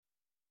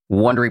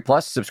Wondery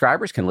Plus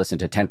subscribers can listen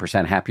to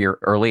 10% Happier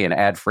early and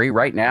ad-free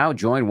right now.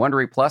 Join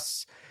Wondery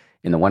Plus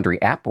in the Wondery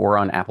app or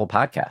on Apple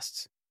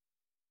Podcasts.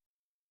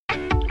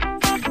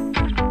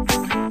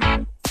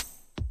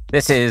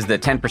 This is the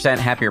 10%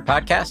 Happier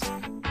podcast.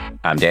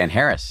 I'm Dan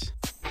Harris.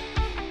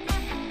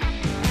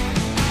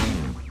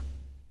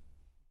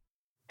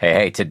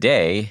 Hey,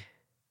 today,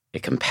 a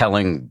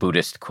compelling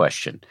Buddhist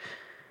question.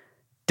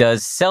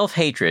 Does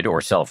self-hatred,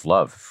 or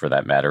self-love for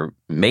that matter,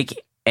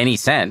 make any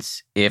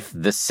sense if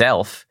the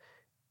self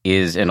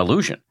is an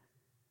illusion?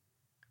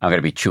 I'm going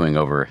to be chewing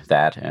over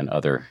that and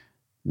other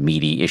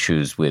meaty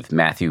issues with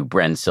Matthew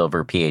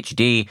Brensilver,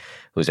 PhD,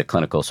 who's a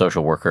clinical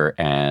social worker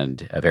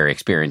and a very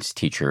experienced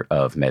teacher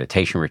of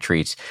meditation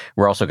retreats.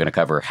 We're also going to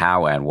cover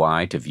how and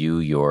why to view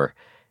your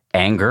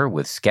anger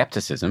with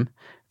skepticism,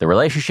 the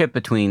relationship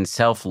between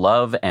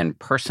self-love and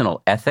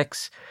personal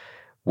ethics,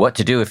 what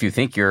to do if you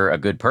think you're a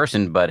good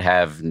person but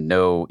have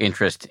no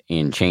interest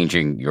in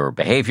changing your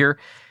behavior,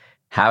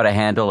 how to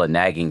handle a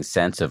nagging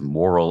sense of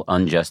moral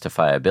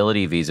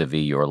unjustifiability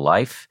vis-a-vis your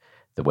life,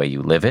 the way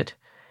you live it,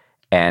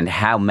 and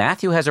how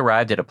Matthew has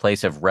arrived at a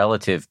place of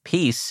relative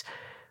peace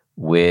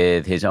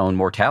with his own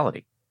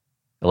mortality.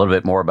 A little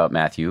bit more about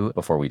Matthew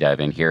before we dive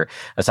in here.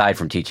 Aside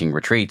from teaching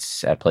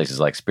retreats at places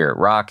like Spirit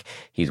Rock,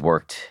 he's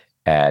worked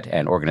at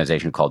an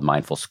organization called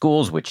Mindful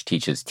Schools, which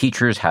teaches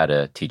teachers how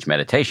to teach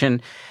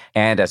meditation.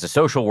 And as a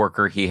social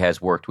worker, he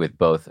has worked with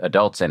both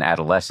adults and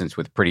adolescents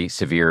with pretty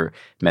severe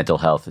mental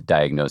health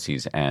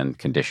diagnoses and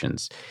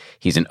conditions.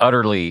 He's an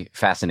utterly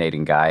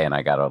fascinating guy, and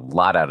I got a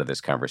lot out of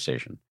this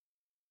conversation.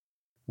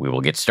 We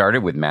will get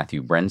started with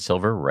Matthew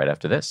Brensilver right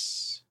after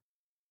this.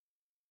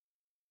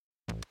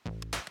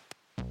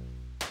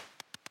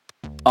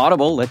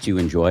 Audible lets you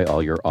enjoy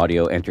all your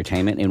audio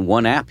entertainment in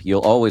one app. You'll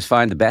always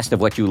find the best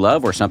of what you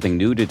love or something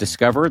new to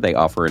discover. They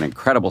offer an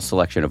incredible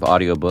selection of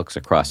audiobooks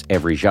across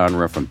every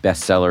genre, from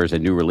bestsellers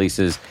and new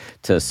releases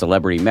to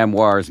celebrity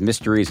memoirs,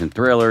 mysteries and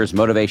thrillers,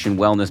 motivation,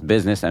 wellness,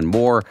 business, and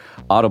more.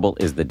 Audible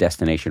is the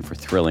destination for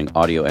thrilling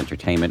audio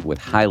entertainment with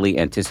highly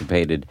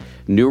anticipated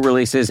new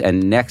releases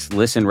and next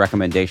listen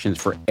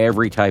recommendations for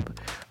every type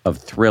of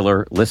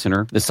thriller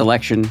listener. The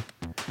selection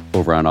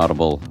over on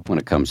Audible when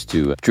it comes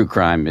to true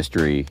crime,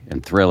 mystery,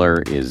 and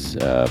thriller is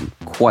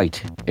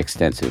quite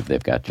extensive.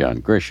 They've got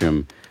John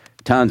Grisham,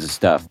 tons of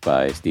stuff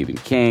by Stephen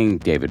King,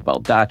 David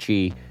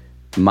Baldacci.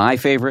 My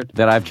favorite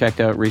that I've checked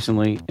out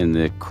recently in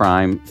the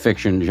crime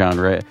fiction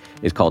genre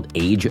is called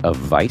Age of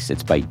Vice.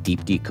 It's by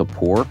Deepti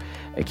Kapoor.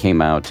 It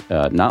came out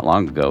not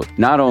long ago.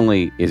 Not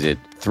only is it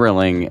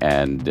thrilling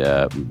and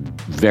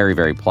very,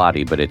 very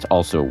plotty, but it's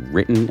also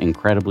written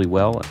incredibly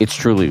well. It's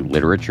truly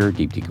literature.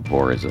 Deepti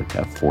Kapoor is a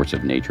force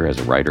of nature as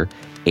a writer.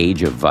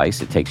 Age of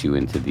Vice, it takes you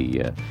into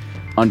the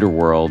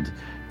underworld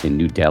in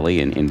New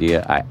Delhi in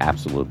India. I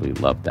absolutely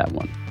loved that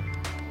one.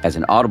 As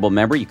an Audible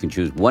member, you can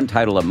choose one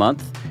title a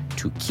month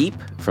to keep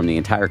from the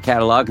entire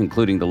catalog,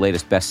 including the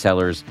latest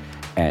bestsellers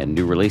and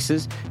new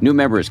releases. New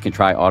members can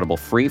try Audible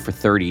free for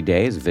 30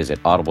 days. Visit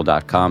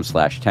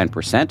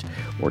audible.com/10%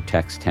 or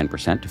text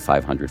 10% to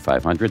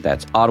 500-500.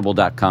 That's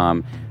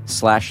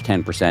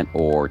audible.com/10%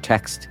 or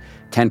text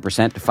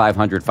 10% to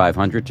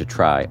 500-500 to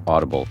try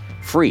Audible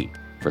free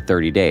for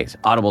 30 days.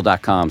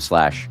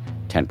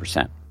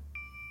 Audible.com/10%.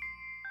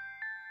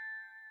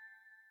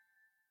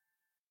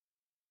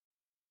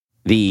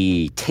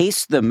 The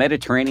Taste the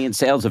Mediterranean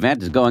sales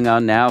event is going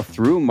on now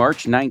through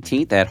March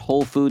 19th at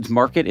Whole Foods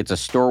Market. It's a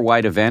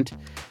store-wide event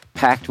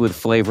packed with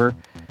flavor.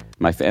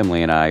 My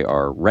family and I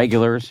are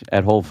regulars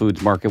at Whole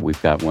Foods Market.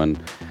 We've got one,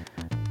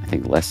 I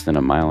think, less than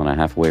a mile and a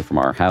half away from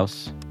our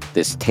house.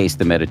 This Taste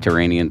the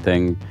Mediterranean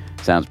thing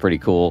sounds pretty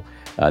cool.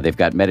 They've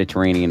got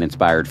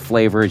Mediterranean-inspired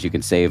flavors. You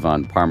can save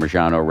on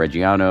Parmigiano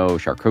Reggiano,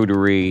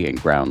 charcuterie,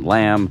 and ground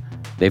lamb.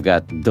 They've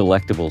got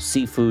delectable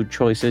seafood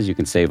choices. You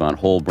can save on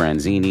whole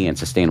branzini and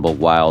sustainable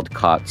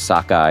wild-caught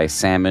sockeye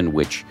salmon,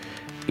 which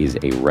is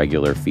a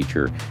regular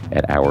feature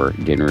at our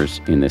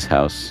dinners in this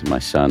house. My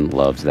son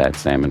loves that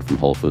salmon from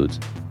Whole Foods.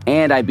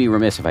 And I'd be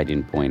remiss if I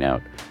didn't point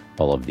out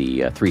all of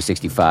the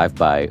 365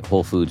 by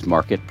Whole Foods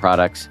Market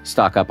products.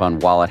 Stock up on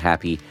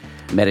wallet-happy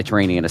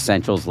Mediterranean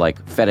essentials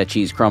like feta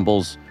cheese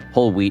crumbles,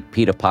 whole wheat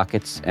pita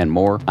pockets, and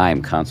more. I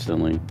am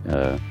constantly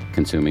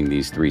consuming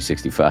these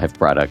 365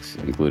 products,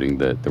 including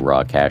the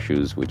raw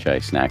cashews, which I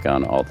snack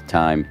on all the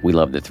time. We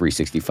love the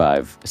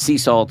 365 sea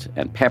salt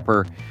and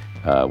pepper.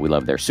 We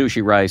love their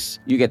sushi rice.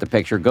 You get the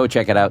picture. Go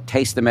check it out.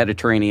 Taste the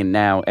Mediterranean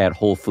now at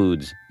Whole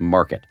Foods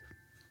Market.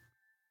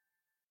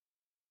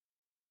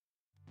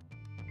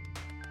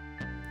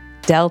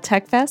 Dell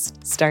Tech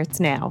Fest starts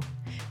now.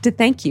 To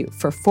thank you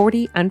for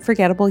 40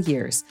 unforgettable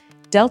years,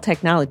 Dell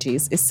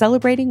Technologies is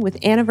celebrating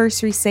with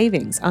anniversary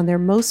savings on their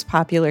most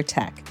popular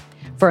tech.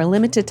 For a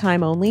limited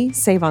time only,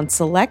 save on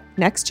select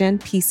next-gen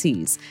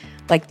PCs,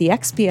 like the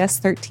XPS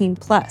 13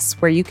 Plus,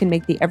 where you can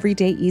make the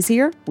everyday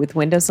easier with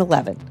Windows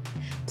 11.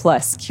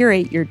 Plus,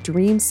 curate your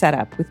dream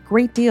setup with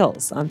great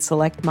deals on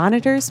select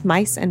monitors,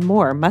 mice, and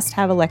more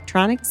must-have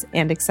electronics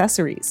and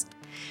accessories.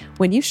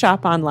 When you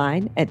shop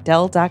online at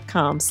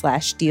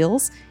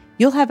Dell.com/deals,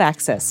 You'll have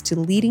access to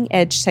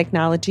leading-edge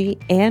technology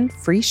and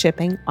free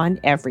shipping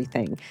on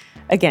everything.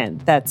 Again,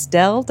 that's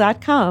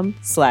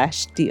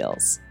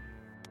Dell.com/deals.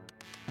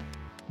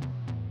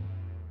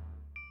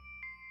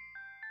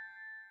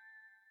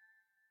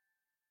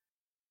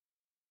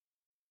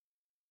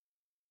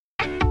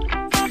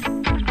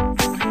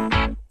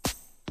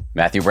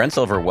 Matthew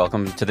Brensilver,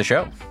 welcome to the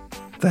show.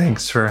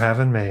 Thanks for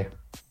having me.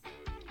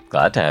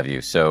 Glad to have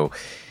you. So,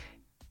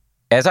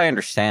 as I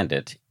understand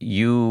it,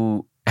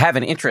 you have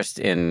an interest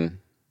in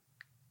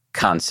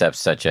concepts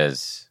such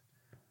as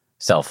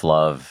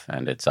self-love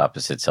and its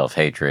opposite,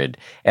 self-hatred.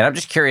 And I'm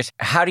just curious,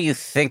 how do you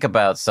think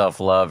about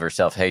self-love or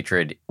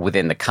self-hatred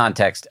within the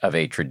context of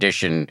a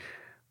tradition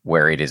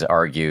where it is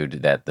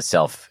argued that the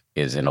self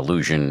is an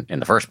illusion in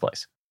the first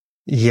place?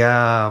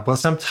 Yeah, well,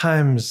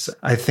 sometimes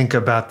I think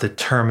about the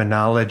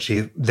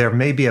terminology. There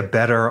may be a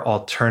better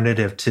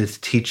alternative to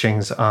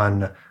teachings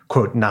on,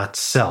 quote, not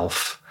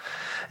self.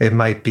 It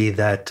might be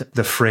that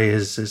the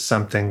phrase is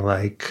something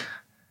like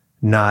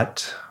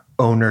not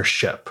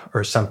ownership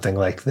or something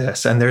like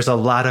this. And there's a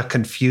lot of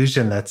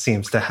confusion that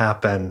seems to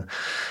happen.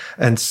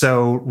 And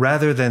so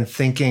rather than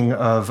thinking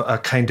of a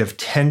kind of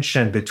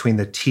tension between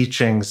the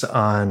teachings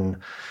on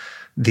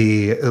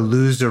the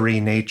illusory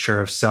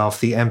nature of self,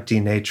 the empty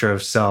nature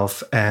of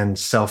self, and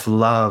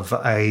self-love,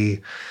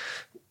 I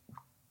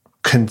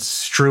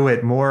construe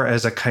it more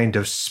as a kind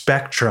of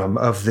spectrum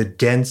of the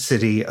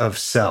density of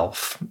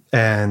self.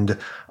 And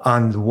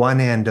on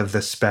one end of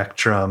the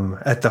spectrum,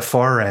 at the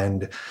far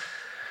end,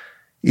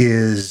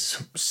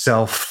 is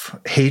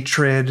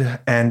self-hatred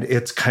and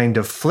its kind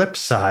of flip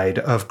side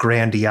of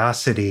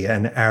grandiosity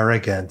and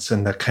arrogance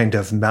and the kind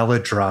of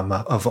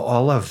melodrama of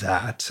all of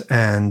that.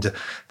 And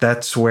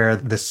that's where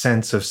the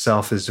sense of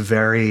self is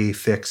very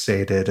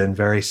fixated and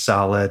very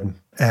solid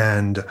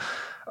and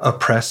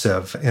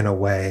oppressive in a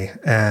way.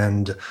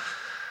 And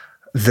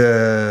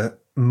the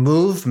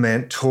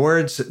movement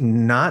towards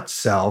not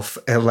self,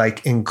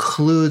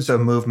 includes a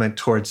movement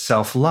towards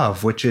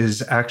self-love, which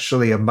is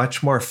actually a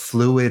much more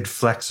fluid,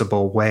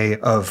 flexible way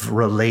of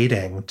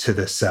relating to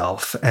the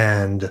self.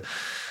 And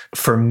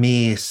for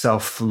me,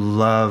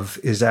 self-love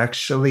is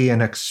actually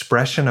an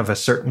expression of a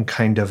certain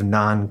kind of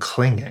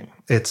non-clinging.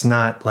 It's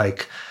not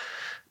like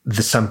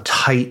some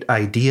tight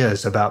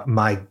ideas about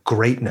my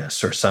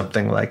greatness or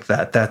something like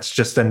that. That's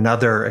just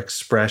another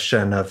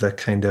expression of the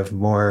kind of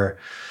more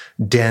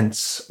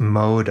dense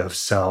mode of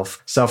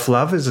self.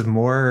 Self-love is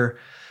more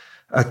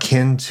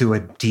akin to a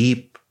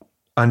deep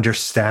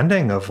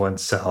understanding of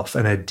oneself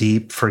and a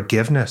deep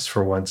forgiveness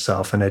for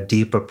oneself and a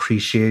deep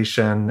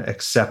appreciation,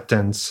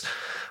 acceptance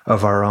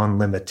of our own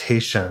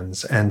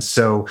limitations. And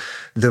so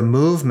the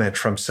movement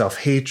from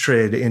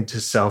self-hatred into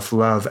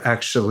self-love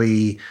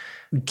actually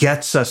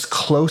gets us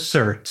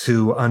closer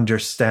to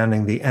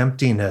understanding the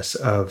emptiness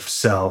of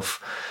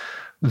self.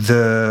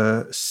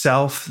 The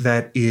self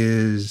that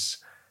is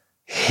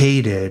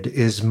hated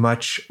is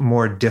much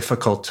more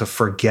difficult to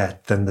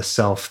forget than the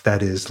self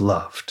that is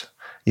loved.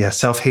 Yeah,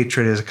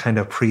 self-hatred is a kind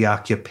of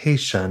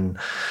preoccupation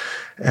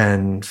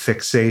and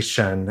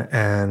fixation,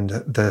 and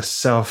the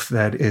self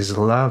that is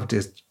loved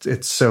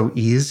it's so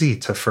easy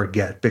to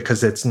forget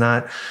because it's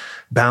not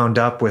bound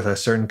up with a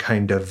certain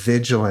kind of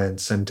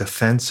vigilance and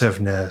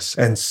defensiveness.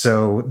 And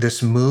so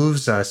this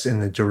moves us in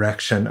the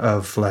direction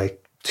of,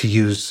 to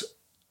use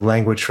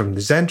language from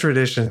the Zen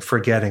tradition,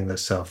 forgetting the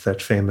self,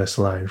 that famous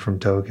line from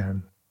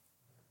Dogen.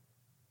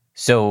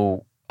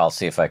 So I'll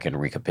see if I can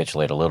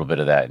recapitulate a little bit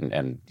of that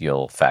and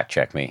you'll fact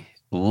check me.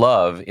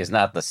 Love is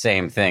not the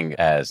same thing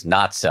as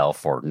not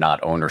self or not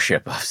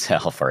ownership of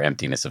self or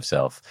emptiness of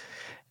self,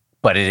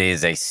 but it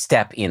is a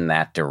step in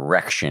that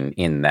direction,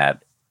 in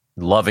that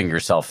loving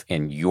yourself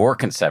in your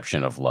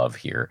conception of love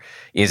here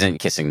isn't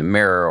kissing the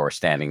mirror or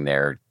standing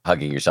there,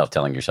 hugging yourself,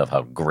 telling yourself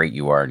how great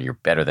you are and you're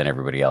better than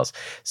everybody else.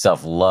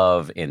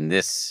 Self-love in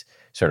this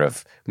sort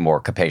of more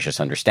capacious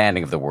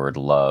understanding of the word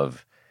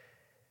love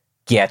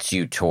gets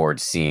you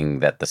towards seeing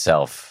that the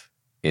self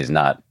is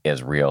not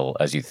as real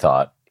as you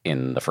thought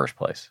in the first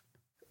place.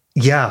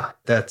 Yeah,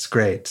 that's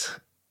great.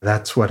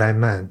 That's what I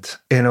meant.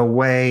 In a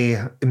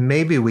way,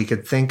 maybe we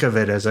could think of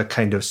it as a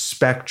kind of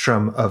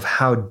spectrum of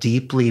how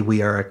deeply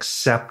we are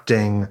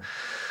accepting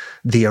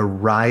the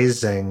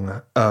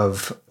arising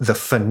of the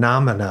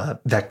phenomena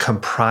that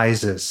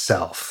comprises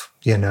self,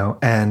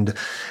 and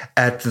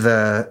at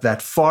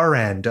that far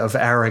end of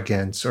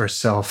arrogance or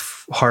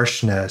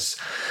self-harshness,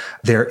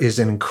 there is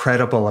an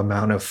incredible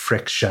amount of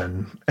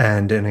friction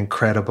and an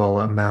incredible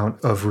amount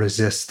of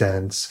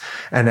resistance.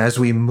 And as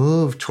we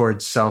move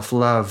towards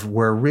self-love,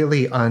 we're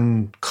really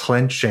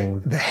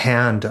unclenching the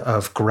hand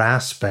of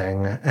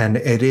grasping, and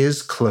it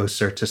is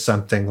closer to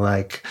something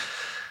like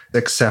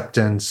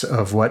acceptance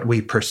of what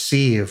we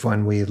perceive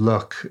when we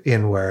look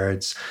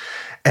inwards.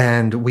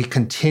 And we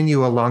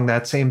continue along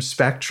that same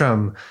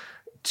spectrum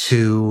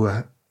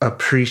to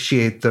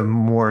appreciate the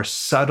more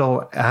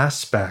subtle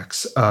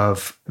aspects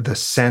of the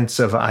sense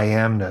of I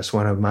amness.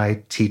 One of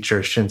my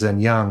teachers,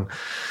 Shinzen Young,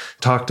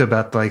 talked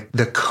about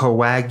the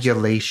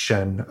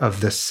coagulation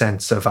of the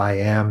sense of I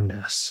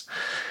amness.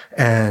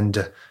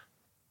 And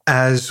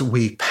as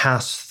we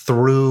pass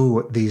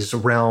through these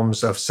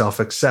realms of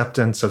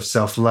self-acceptance, of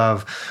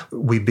self-love,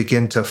 we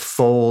begin to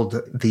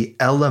fold the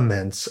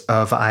elements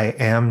of I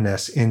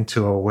amness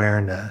into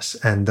awareness,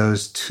 and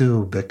those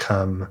two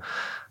become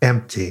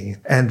empty.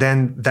 And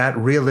then that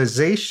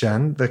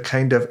realization, the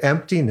kind of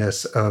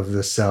emptiness of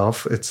the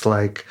self, it's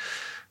like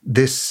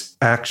this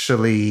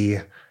actually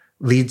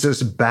leads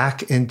us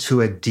back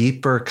into a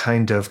deeper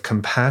kind of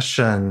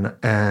compassion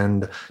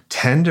and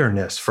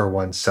tenderness for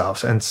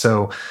oneself. And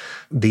so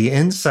the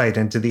insight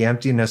into the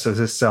emptiness of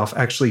the self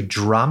actually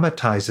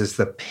dramatizes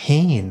the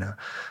pain,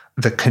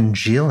 the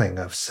congealing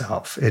of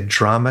self. It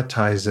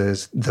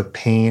dramatizes the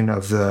pain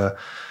of the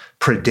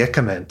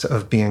predicament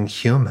of being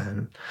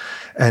human.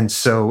 And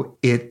so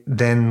it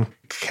then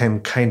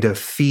can kind of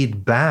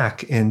feed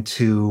back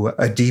into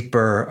a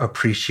deeper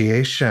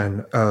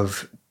appreciation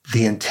of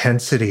the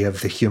intensity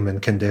of the human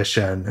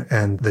condition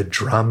and the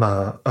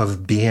drama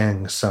of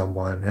being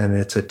someone and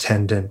its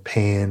attendant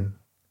pain.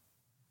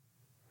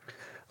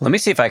 Let me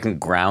see if I can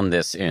ground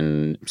this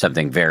in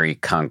something very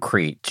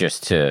concrete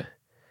just to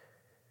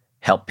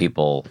help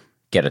people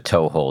get a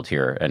toehold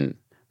here. And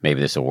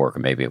maybe this will work or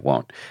maybe it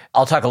won't.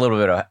 I'll talk a little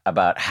bit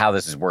about how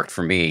this has worked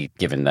for me,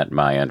 given that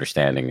my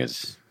understanding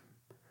is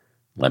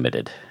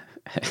limited.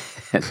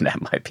 And that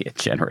might be a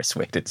generous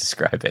way to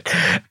describe it.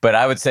 But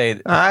I would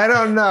say... I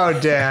don't know,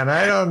 Dan.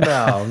 I don't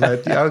know.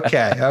 But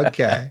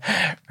okay.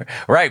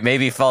 Right.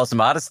 Maybe false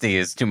modesty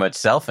is too much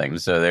selfing.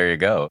 So there you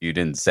go. You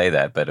didn't say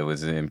that, but it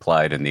was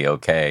implied in the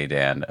okay,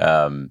 Dan.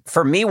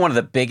 For me, one of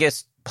the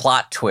biggest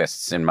plot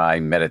twists in my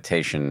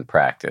meditation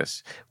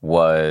practice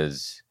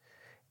was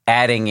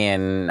adding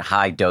in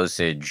high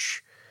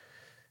dosage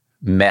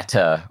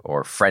metta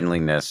or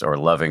friendliness or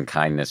loving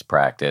kindness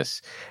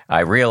practice. I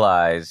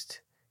realized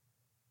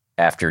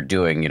after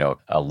doing,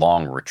 a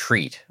long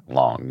retreat,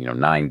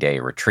 9-day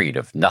retreat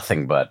of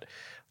nothing but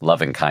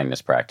loving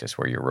kindness practice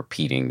where you're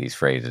repeating these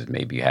phrases,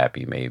 may be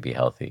happy, may be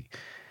healthy,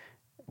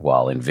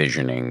 while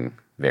envisioning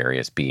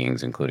various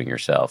beings, including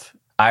yourself.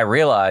 I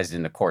realized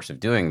in the course of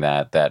doing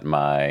that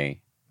my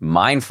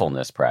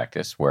mindfulness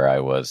practice, where I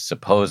was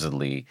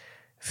supposedly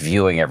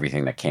viewing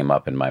everything that came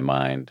up in my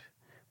mind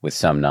with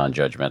some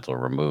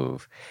non-judgmental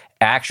remove,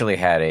 actually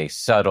had a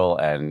subtle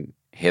and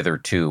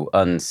hitherto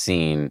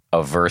unseen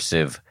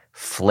aversive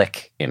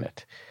flick in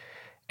it.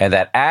 And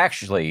that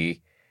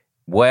actually,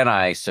 when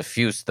I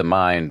suffused the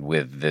mind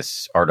with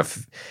this I'm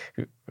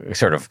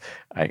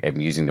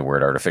using the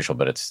word artificial,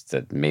 but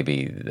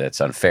maybe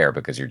that's unfair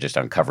because you're just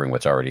uncovering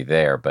what's already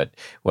there. But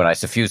when I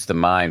suffused the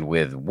mind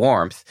with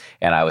warmth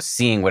and I was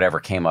seeing whatever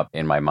came up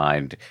in my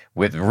mind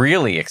with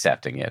really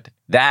accepting it,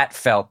 that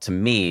felt to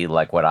me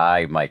like what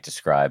I might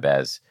describe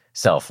as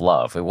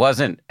self-love. It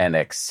wasn't an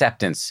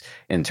acceptance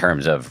in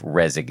terms of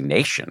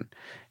resignation.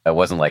 It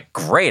wasn't like,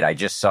 great, I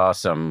just saw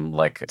some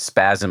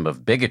spasm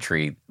of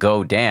bigotry,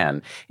 go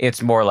Dan.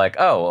 It's more like,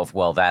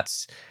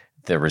 that's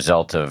the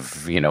result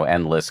of,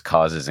 endless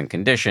causes and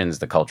conditions,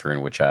 the culture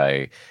in which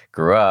I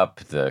grew up,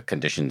 the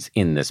conditions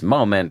in this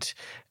moment.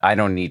 I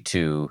don't need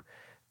to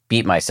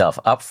beat myself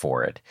up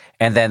for it.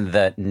 And then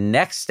the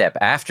next step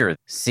after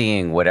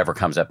seeing whatever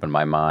comes up in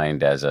my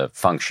mind as a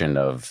function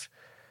of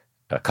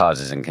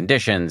causes and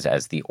conditions,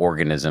 as the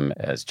organism,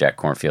 as Jack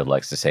Kornfield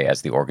likes to say,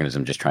 as the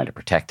organism just trying to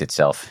protect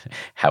itself,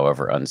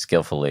 however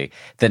unskillfully.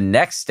 The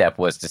next step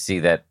was to see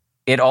that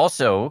it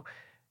also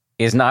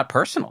is not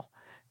personal.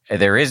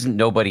 There is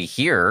nobody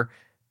here,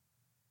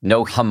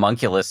 no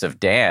homunculus of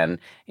Dan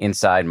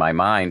inside my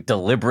mind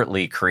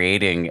deliberately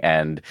creating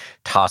and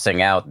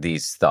tossing out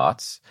these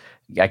thoughts.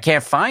 I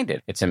can't find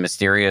it. It's a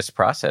mysterious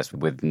process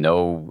with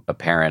no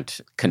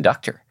apparent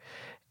conductor.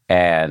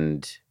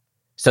 And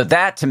so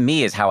that, to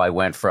me, is how I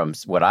went from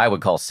what I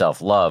would call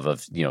self-love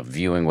of,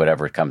 viewing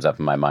whatever comes up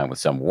in my mind with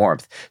some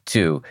warmth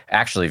to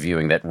actually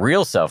viewing that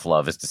real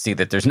self-love is to see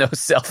that there's no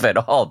self at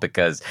all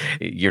because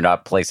you're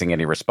not placing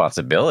any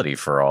responsibility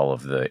for all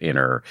of the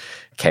inner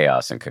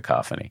chaos and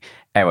cacophony.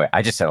 Anyway,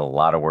 I just said a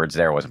lot of words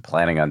there. I wasn't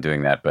planning on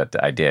doing that, but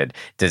I did.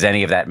 Does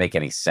any of that make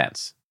any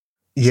sense?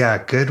 Yeah,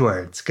 good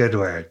words.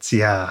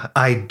 Yeah,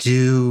 I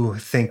do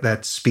think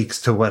that speaks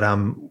to what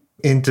I'm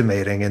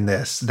intimating in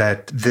this,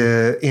 that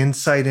the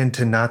insight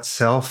into not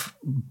self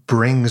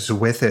brings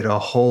with it a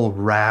whole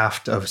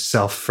raft of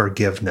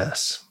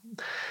self-forgiveness.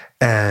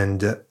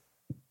 And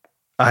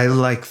I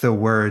like the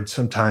word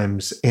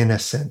sometimes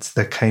innocence,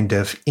 the kind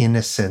of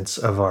innocence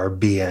of our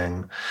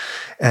being.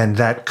 And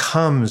that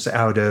comes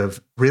out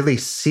of really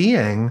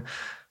seeing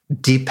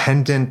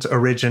dependent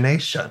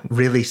origination,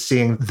 really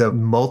seeing the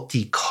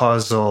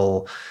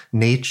multi-causal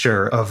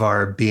nature of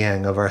our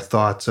being, of our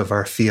thoughts, of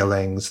our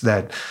feelings,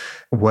 that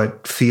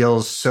what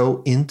feels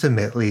so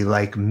intimately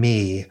like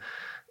me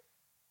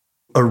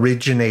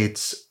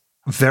originates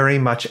very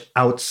much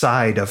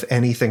outside of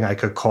anything I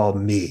could call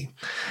me.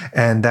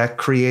 And that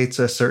creates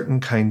a certain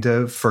kind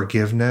of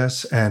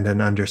forgiveness and an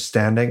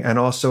understanding and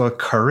also a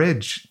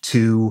courage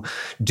to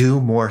do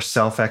more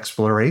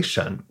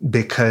self-exploration,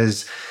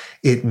 because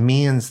it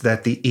means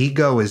that the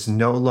ego is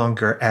no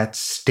longer at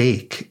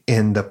stake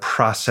in the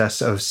process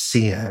of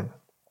seeing.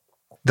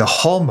 the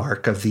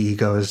hallmark of the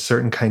ego is a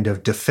certain kind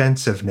of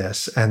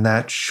defensiveness, and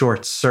that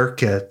short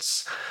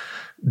circuits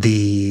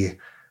the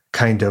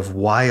kind of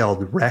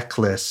wild,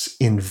 reckless,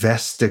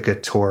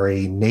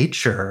 investigatory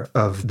nature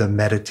of the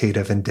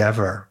meditative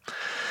endeavor.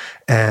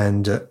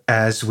 And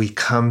as we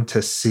come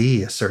to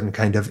see a certain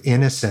kind of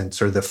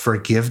innocence or the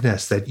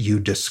forgiveness that you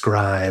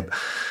describe,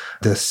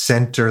 the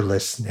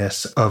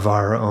centerlessness of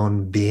our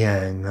own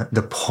being,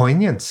 the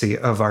poignancy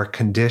of our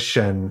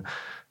condition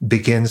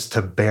begins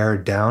to bear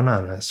down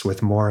on us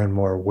with more and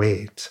more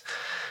weight.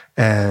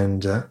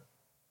 And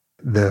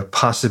the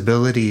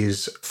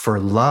possibilities for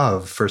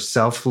love, for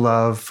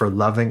self-love, for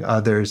loving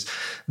others,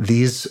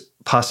 these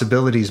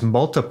possibilities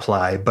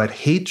multiply, but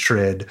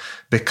hatred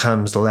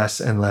becomes less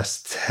and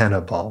less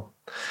tenable.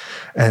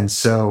 And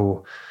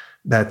so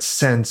that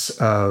sense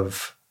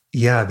of,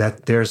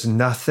 that there's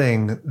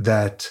nothing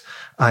that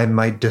I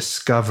might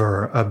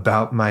discover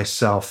about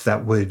myself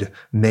that would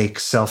make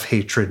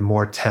self-hatred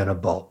more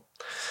tenable.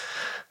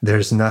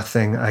 There's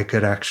nothing I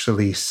could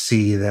actually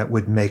see that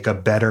would make a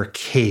better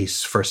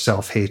case for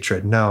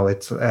self-hatred. No,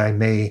 I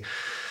may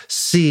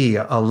see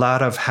a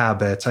lot of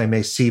habits. I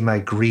may see my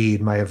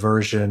greed, my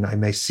aversion. I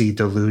may see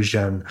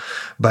delusion,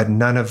 but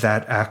none of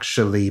that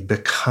actually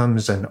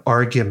becomes an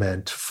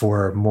argument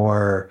for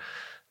more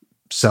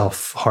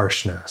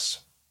self-harshness.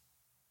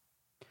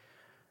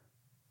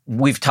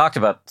 We've talked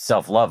about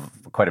self-love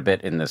quite a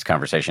bit in this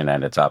conversation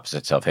and its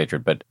opposite,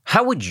 self-hatred, but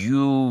how would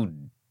you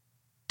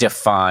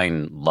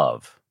define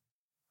love?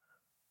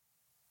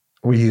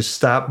 Well, you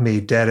stopped me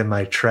dead in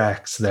my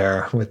tracks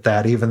there with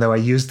that, even though I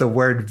used the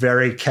word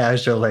very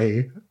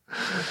casually.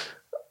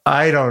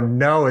 I don't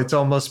know. It's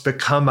almost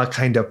become a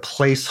kind of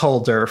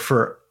placeholder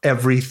for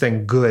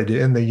everything good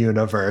in the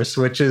universe,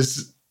 which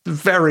is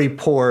very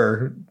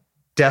poor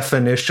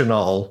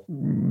definitional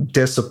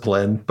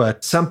discipline.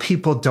 But some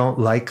people don't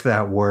like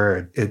that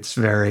word. It's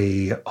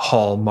very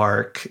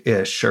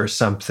Hallmark-ish or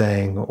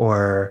something,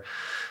 or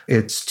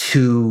it's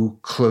too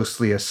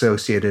closely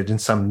associated in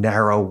some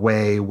narrow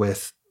way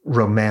with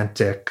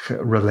romantic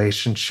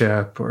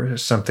relationship or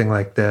something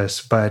like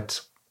this.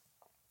 But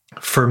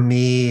for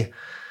me,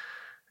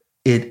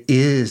 it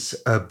is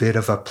a bit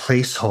of a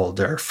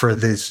placeholder for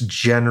this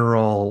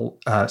general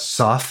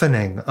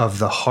softening of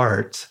the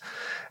heart.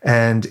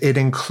 And it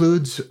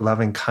includes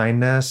loving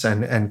kindness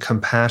and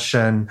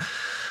compassion,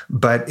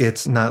 but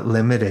it's not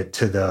limited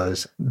to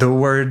those. The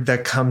word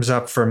that comes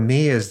up for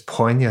me is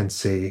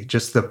poignancy,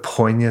 just the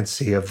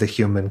poignancy of the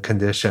human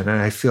condition.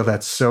 And I feel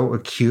that so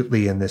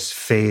acutely in this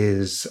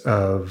phase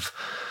of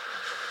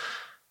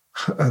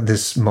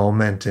this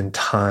moment in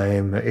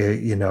time,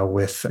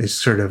 with these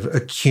sort of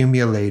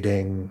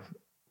accumulating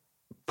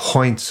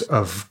points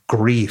of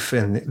grief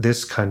in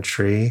this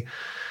country.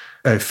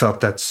 I felt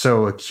that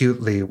so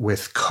acutely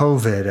with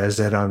COVID as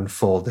it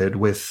unfolded,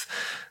 with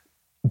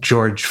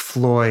George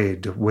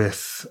Floyd,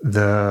 with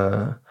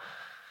the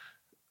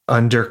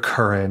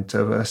undercurrent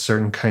of a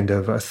certain kind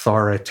of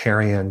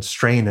authoritarian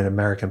strain in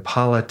American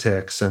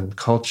politics and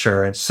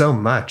culture, and so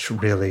much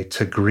really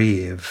to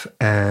grieve.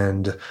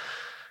 And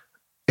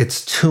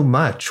it's too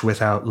much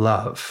without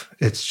love.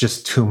 It's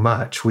just too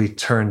much. We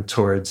turn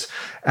towards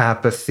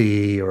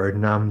apathy or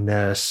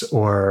numbness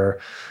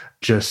or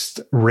just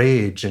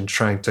rage and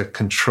trying to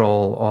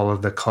control all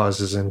of the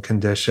causes and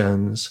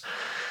conditions.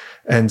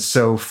 And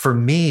so for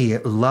me,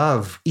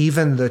 love,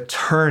 even the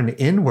turn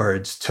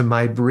inwards to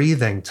my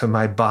breathing, to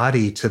my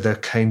body, to the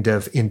kind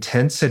of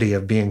intensity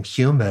of being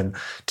human,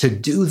 to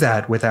do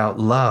that without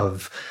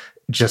love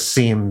just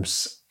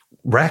seems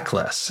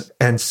reckless.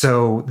 And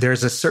so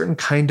there's a certain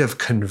kind of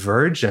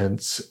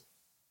convergence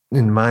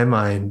in my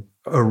mind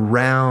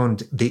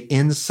around the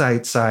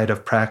insight side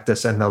of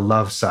practice and the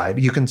love side.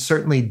 You can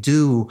certainly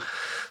do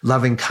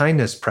loving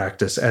kindness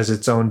practice as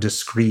its own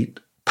discrete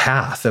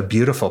path, a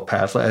beautiful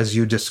path, as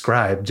you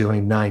described,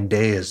 doing 9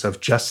 days of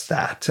just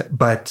that.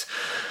 But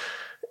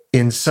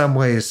in some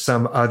ways,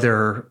 some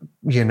other,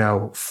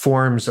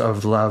 forms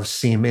of love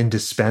seem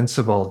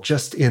indispensable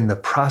just in the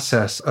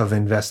process of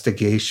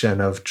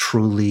investigation, of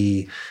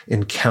truly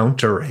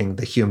encountering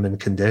the human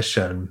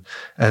condition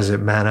as it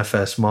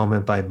manifests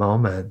moment by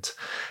moment.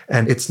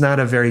 And it's not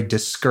a very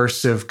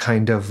discursive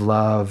kind of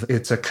love.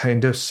 It's a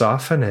kind of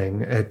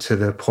softening to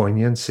the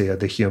poignancy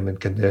of the human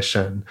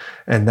condition.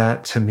 And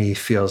that to me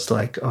feels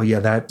like,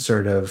 that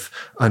sort of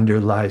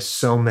underlies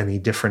so many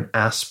different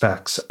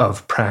aspects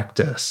of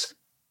practice.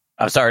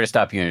 I'm sorry to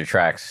stop you in your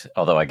tracks,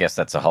 although I guess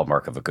that's a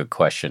hallmark of a good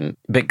question.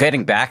 But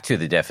getting back to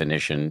the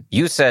definition,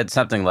 you said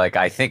something like,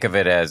 I think of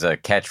it as a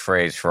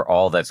catchphrase for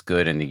all that's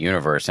good in the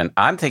universe. And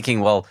I'm thinking,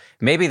 well,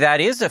 maybe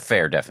that is a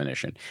fair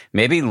definition.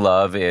 Maybe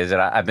love is,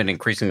 and I've been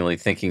increasingly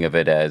thinking of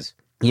it as,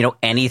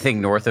 anything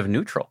north of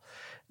neutral.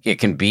 It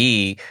can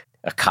be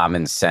a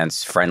common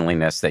sense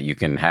friendliness that you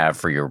can have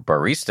for your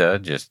barista.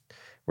 Just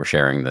we're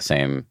sharing the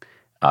same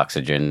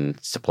oxygen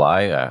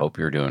supply. I hope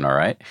you're doing all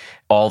right.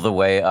 All the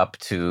way up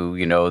to,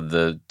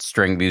 the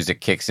string music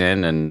kicks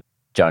in and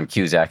John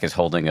Cusack is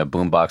holding a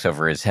boombox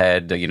over his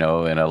head, in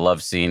a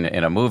love scene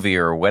in a movie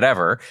or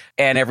whatever,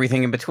 and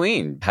everything in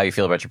between. How you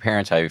feel about your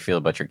parents, how you feel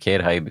about your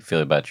kid, how you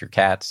feel about your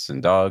cats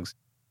and dogs.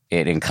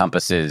 It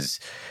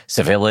encompasses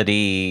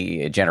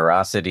civility,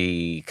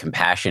 generosity,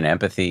 compassion,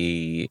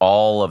 empathy,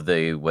 all of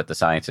what the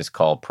scientists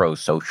call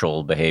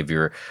pro-social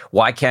behavior.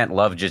 Why can't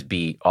love just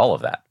be all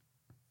of that?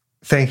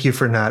 Thank you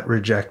for not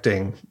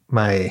rejecting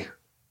my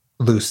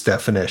loose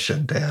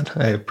definition, Dan.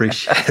 I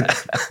appreciate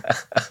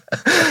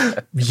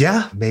it.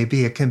 Yeah,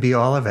 maybe it can be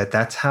all of it.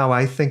 That's how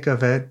I think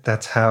of it.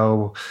 That's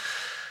how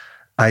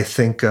I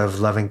think of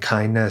loving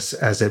kindness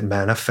as it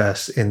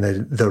manifests in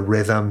the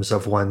rhythms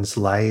of one's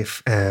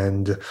life.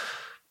 And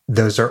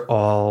those are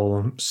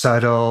all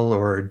subtle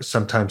or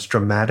sometimes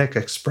dramatic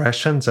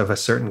expressions of a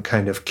certain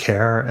kind of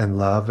care and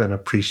love and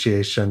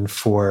appreciation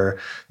for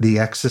the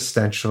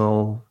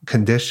existential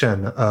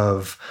condition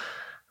of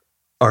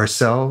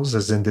ourselves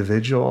as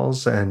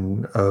individuals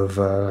and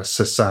of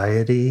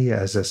society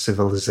as a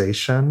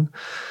civilization.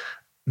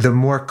 The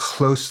more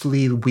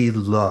closely we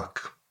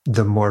look,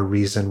 the more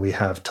reason we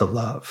have to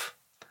love.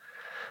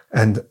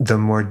 And the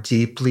more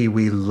deeply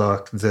we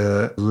look,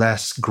 the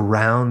less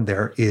ground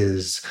there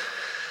is,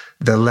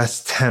 the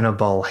less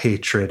tenable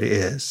hatred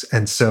is.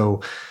 And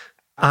so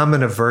I'm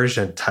an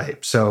aversion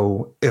type.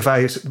 So if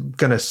I'm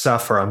going to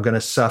suffer, I'm going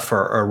to suffer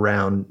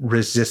around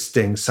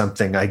resisting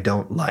something I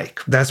don't like.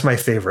 That's my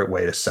favorite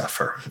way to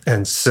suffer.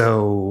 And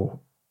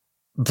so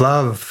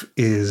love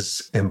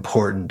is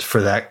important for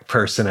that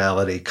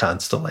personality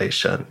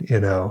constellation,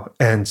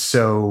 And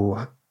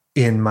so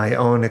in my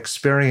own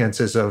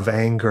experiences of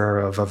anger,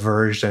 of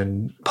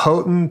aversion,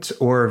 potent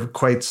or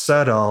quite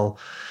subtle,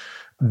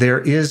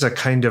 there is a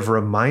kind of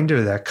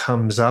reminder that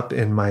comes up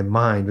in my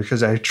mind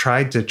because I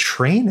tried to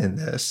train in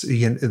this,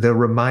 the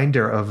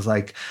reminder of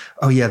like,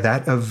 oh yeah,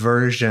 that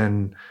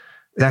aversion,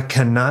 that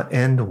cannot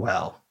end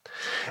well.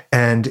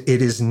 And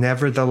it is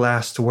never the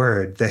last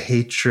word. The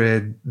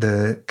hatred,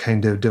 the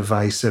kind of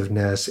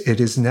divisiveness, it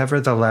is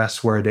never the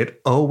last word. It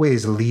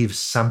always leaves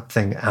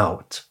something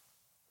out.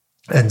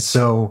 And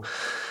so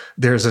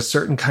there's a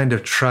certain kind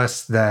of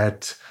trust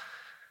that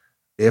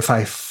if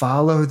I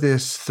follow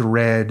this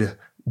thread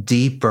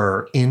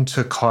deeper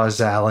into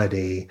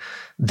causality,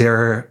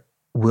 there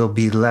will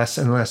be less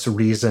and less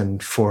reason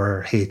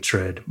for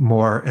hatred,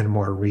 more and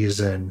more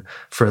reason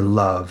for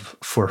love,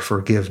 for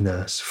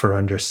forgiveness, for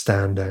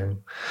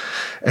understanding.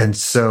 And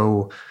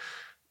so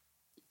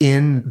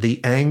in the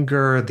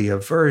anger, the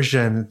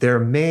aversion, there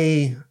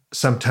may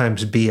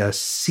sometimes be a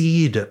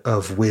seed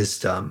of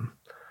wisdom,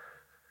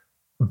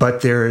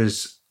 but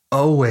there's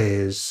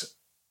always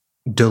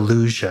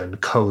delusion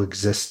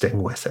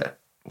coexisting with it.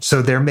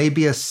 So there may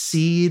be a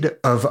seed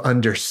of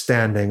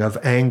understanding, of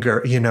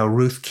anger.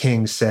 Ruth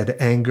King said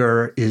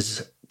anger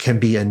can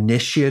be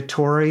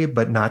initiatory,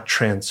 but not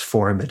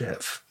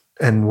transformative.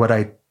 And what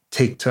I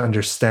take to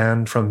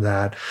understand from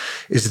that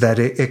is that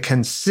it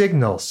can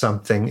signal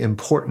something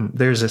important.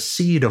 There's a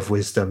seed of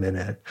wisdom in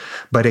it,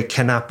 but it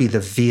cannot be the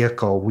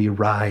vehicle we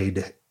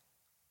ride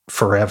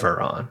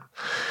forever on.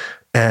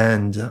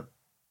 And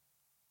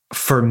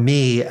for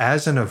me,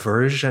 as an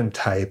aversion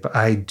type,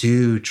 I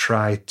do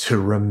try to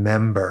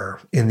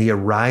remember in the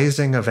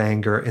arising of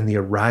anger, in the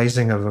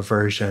arising of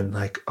aversion,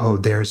 like, oh,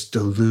 there's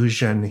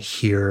delusion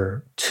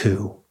here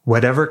too.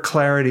 Whatever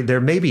clarity,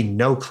 there may be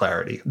no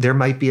clarity. There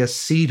might be a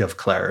seed of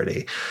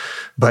clarity,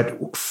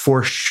 but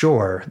for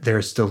sure,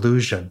 there's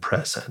delusion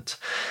present.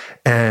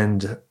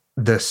 And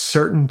the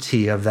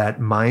certainty of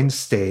that mind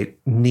state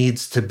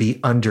needs to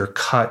be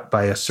undercut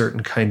by a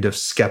certain kind of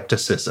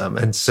skepticism.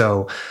 And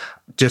so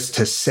just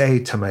to say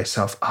to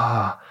myself,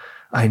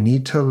 I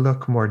need to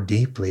look more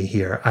deeply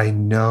here. I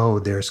know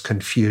there's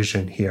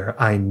confusion here.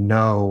 I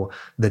know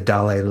the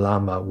Dalai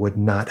Lama would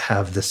not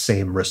have the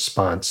same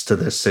response to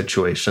this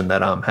situation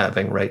that I'm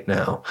having right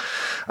now.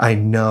 I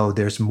know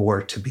there's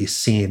more to be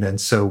seen.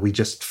 And so we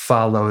just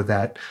follow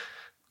that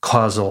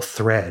causal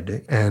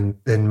thread. And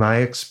in my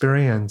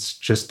experience,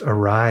 just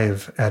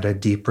arrive at a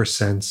deeper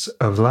sense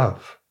of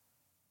love.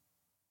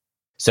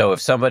 So if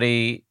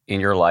somebody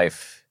in your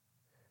life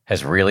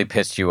has really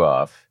pissed you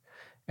off,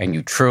 and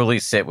you truly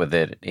sit with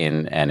it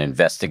in an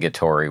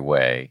investigatory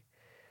way,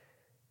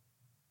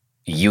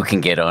 you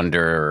can get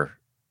under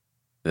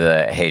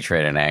the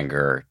hatred and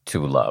anger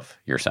to love,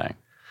 you're saying?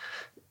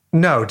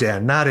 No,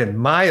 Dan, not in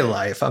my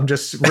life. I'm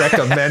just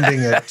recommending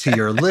it to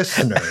your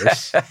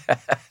listeners.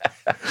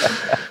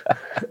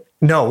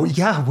 No,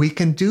 yeah, we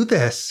can do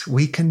this.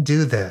 We can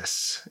do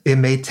this. It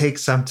may take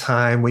some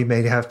time. We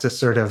may have to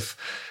sort of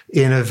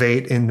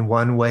innovate in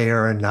one way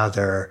or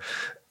another.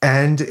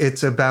 And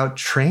it's about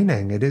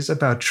training. It is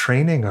about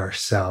training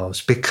ourselves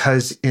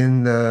because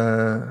in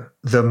the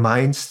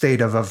mind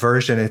state of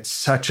aversion, it's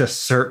such a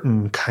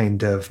certain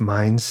kind of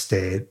mind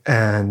state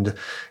and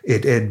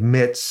it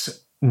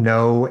admits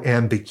no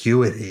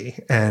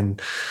ambiguity.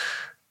 And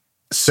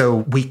so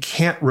we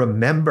can't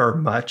remember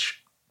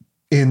much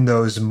in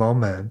those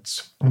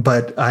moments,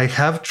 but I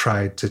have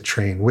tried to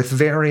train with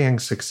varying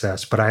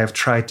success, but I have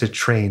tried to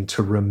train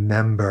to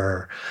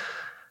remember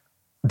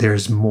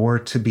there's more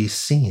to be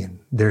seen.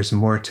 There's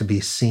more to be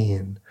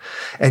seen.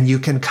 And you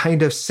can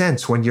kind of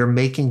sense when you're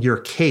making your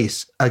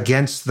case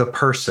against the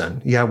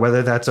person,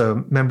 whether that's a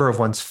member of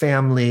one's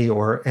family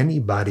or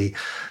anybody,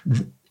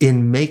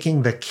 in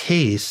making the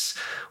case,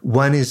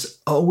 one is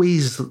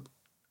always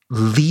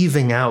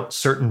leaving out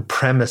certain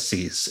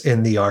premises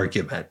in the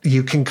argument.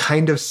 You can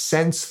kind of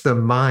sense the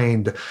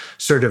mind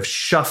sort of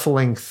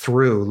shuffling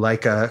through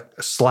like a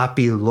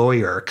sloppy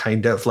lawyer,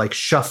 kind of like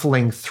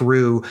shuffling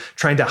through,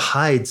 trying to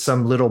hide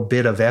some little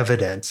bit of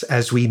evidence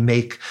as we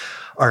make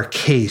our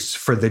case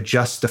for the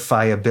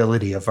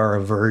justifiability of our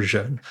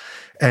aversion.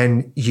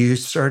 And you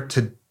start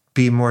to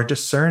be more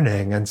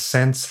discerning and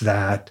sense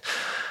that,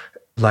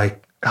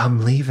 like,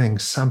 I'm leaving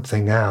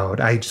something out.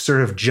 I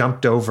sort of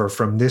jumped over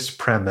from this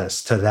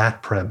premise to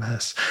that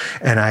premise,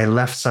 and I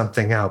left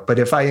something out. But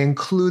if I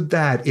include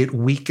that, it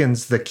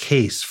weakens the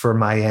case for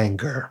my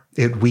anger.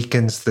 It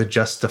weakens the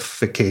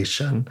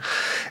justification.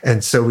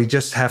 And so we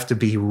just have to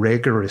be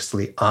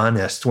rigorously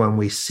honest when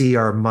we see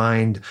our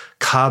mind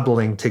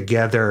cobbling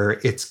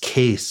together its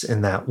case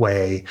in that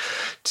way,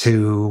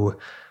 to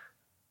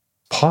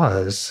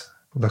pause,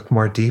 look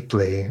more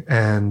deeply,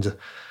 and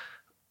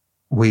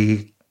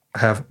we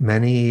have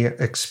many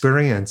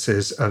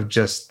experiences of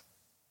just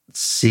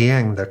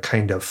seeing the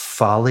kind of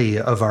folly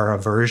of our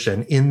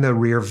aversion in the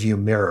rearview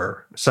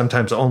mirror,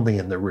 sometimes only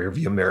in the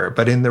rearview mirror,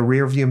 but in the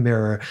rearview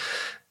mirror,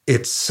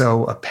 it's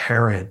so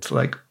apparent,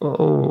 like,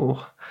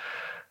 oh,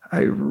 I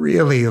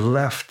really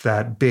left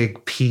that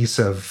big piece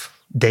of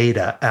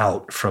data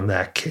out from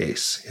that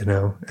case,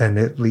 and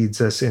it leads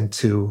us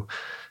into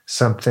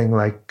something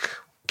like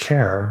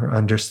care,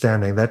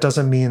 understanding. That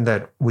doesn't mean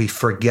that we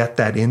forget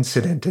that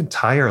incident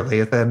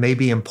entirely. That may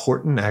be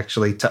important,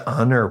 actually, to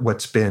honor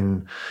what's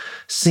been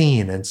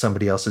seen in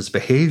somebody else's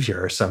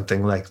behavior or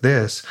something like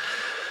this.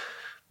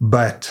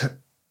 But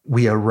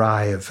we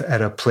arrive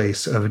at a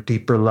place of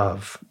deeper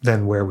love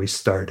than where we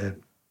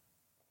started.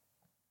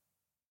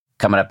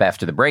 Coming up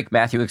after the break,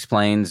 Matthew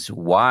explains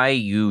why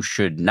you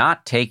should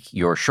not take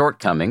your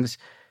shortcomings,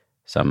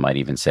 some might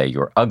even say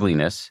your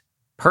ugliness,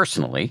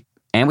 personally.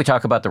 And we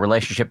talk about the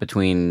relationship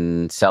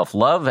between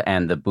self-love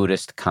and the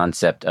Buddhist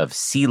concept of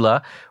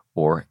sila,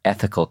 or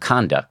ethical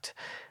conduct.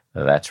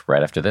 That's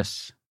right after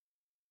this.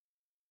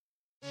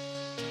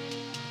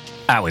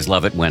 I always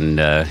love it when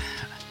the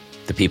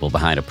people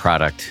behind a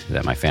product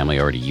that my family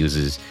already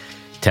uses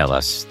tell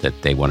us that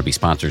they want to be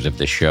sponsors of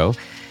this show.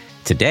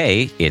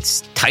 Today,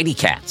 it's Tidy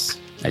Cats.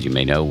 As you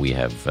may know, we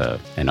have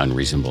an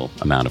unreasonable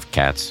amount of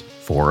cats,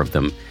 4 of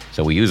them.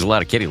 So we use a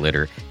lot of kitty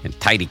litter, and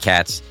Tidy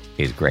Cats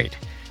is great.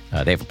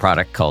 They have a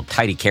product called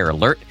Tidy Care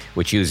Alert,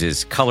 which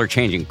uses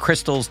color-changing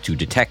crystals to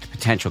detect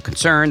potential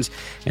concerns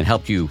and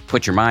help you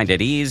put your mind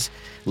at ease.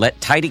 Let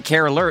Tidy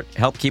Care Alert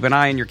help keep an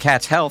eye on your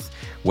cat's health.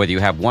 Whether you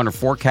have 1 or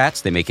 4 cats,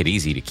 they make it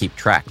easy to keep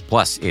track.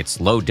 Plus, it's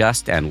low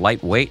dust and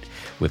lightweight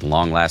with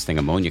long-lasting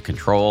ammonia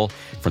control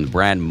from the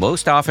brand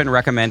most often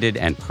recommended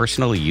and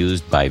personally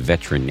used by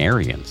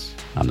veterinarians.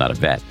 I'm not a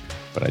vet,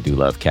 but I do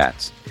love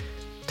cats.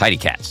 Tidy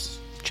Cats.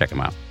 Check them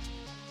out.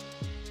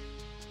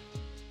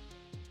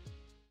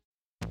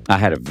 I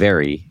had a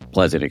very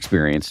pleasant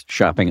experience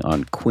shopping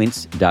on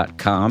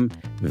quince.com.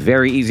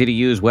 Very easy to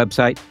use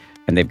website,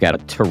 and they've got a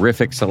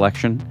terrific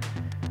selection.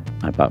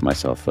 I bought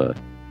myself a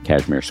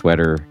cashmere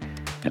sweater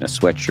and a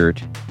sweatshirt.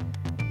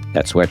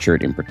 That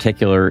sweatshirt in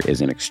particular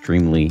is an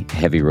extremely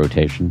heavy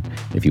rotation.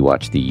 If you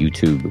watch the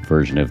YouTube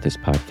version of this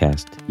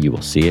podcast, you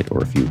will see it.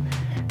 Or if you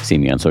see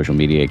me on social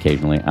media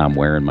occasionally, I'm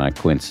wearing my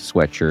Quince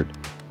sweatshirt.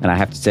 And I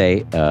have to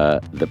say,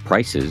 the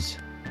prices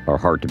are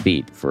hard to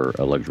beat for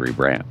a luxury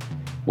brand.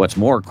 What's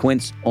more,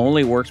 Quince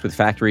only works with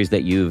factories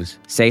that use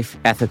safe,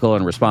 ethical,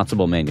 and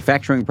responsible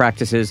manufacturing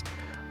practices,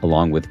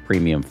 along with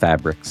premium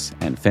fabrics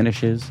and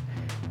finishes.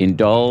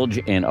 Indulge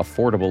in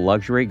affordable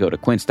luxury. Go to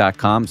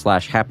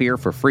quince.com/happier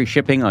for free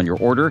shipping on your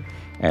order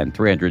and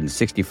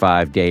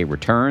 365-day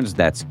returns.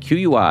 That's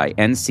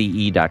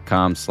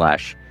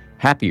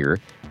QUINCE.com/happier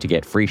to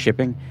get free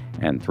shipping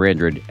and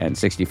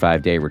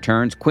 365-day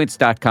returns.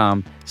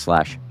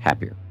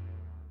 Quince.com/happier.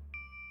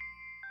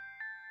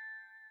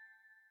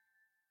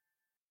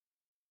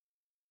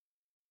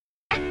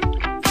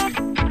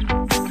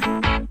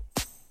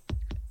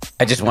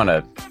 I just want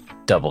to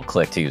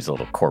double-click, to use a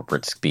little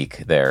corporate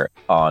speak there,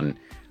 on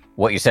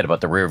what you said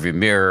about the rearview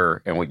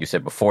mirror and what you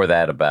said before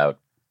that about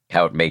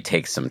how it may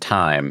take some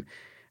time.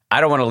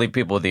 I don't want to leave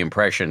people with the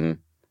impression,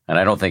 and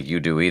I don't think you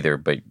do either,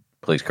 but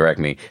please correct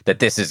me, that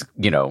this is,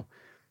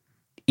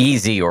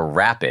 easy or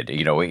rapid.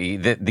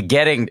 The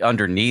getting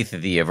underneath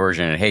the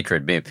aversion and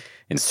hatred,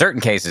 in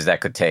certain cases,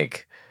 that could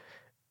take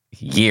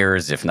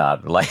years, if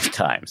not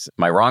lifetimes.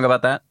 Am I wrong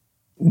about that?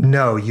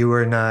 No, you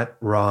are not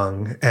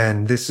wrong.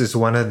 And this is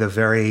one of the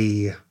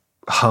very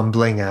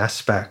humbling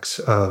aspects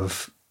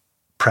of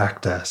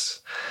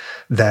practice,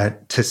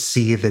 that to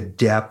see the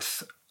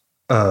depth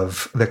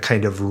of the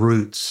kind of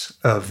roots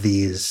of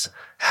these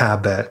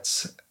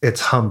habits, it's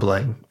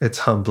humbling. It's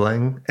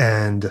humbling.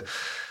 And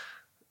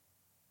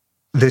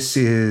this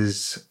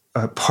is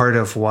part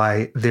of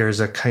why there's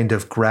a kind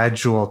of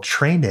gradual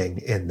training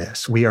in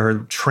this. We are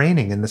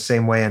training in the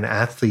same way an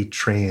athlete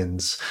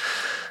trains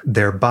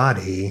their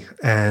body,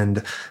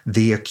 and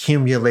the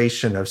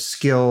accumulation of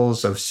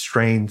skills, of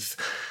strength,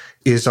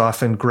 is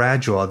often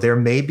gradual. There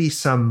may be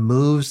some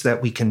moves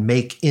that we can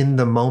make in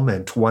the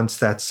moment once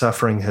that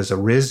suffering has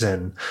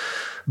arisen,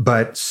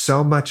 but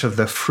so much of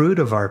the fruit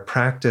of our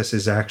practice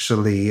is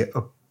actually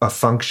a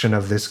function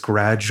of this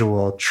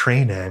gradual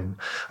training,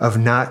 of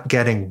not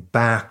getting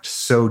backed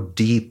so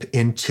deep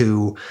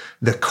into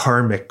the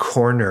karmic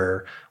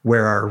corner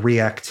where our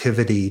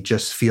reactivity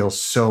just feels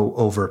so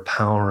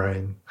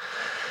overpowering.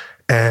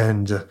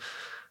 And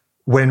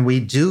when we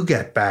do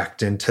get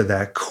backed into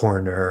that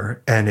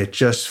corner and it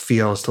just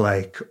feels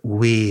like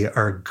we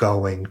are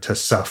going to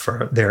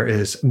suffer, there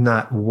is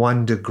not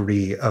 1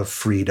 degree of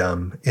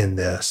freedom in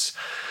this.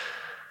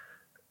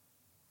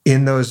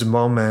 In those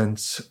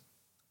moments,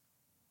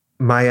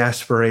 my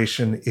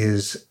aspiration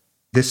is,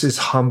 this is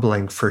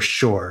humbling for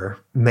sure.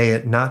 May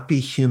it not be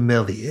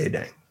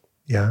humiliating.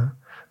 Yeah.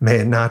 May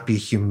it not be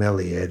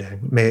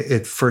humiliating. May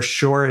it, for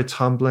sure, it's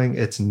humbling.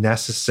 It's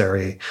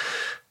necessary.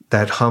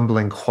 That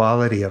humbling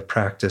quality of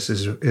practice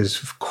is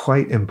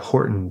quite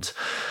important.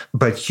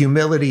 But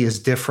humility is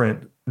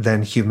different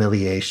than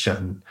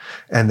humiliation.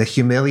 And the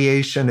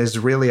humiliation is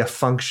really a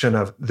function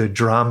of the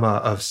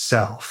drama of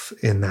self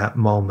in that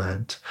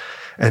moment.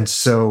 And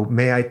so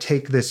may I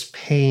take this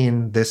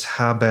pain, this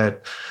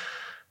habit,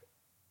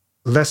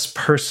 less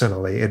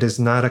personally. It is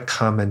not a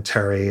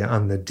commentary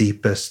on the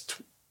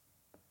deepest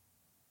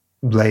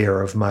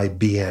layer of my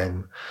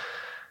being.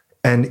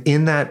 And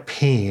in that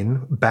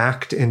pain,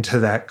 backed into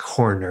that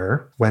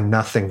corner when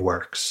nothing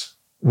works,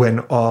 when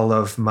all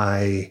of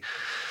my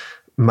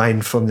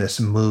mindfulness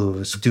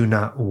moves do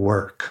not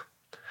work,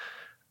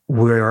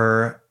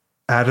 we're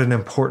at an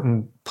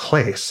important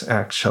place,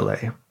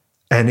 actually.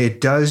 And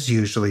it does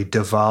usually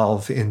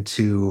devolve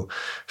into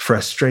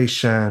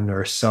frustration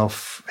or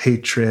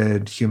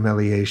self-hatred,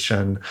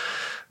 humiliation.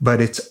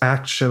 But it's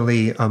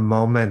actually a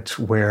moment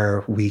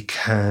where we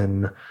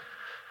can,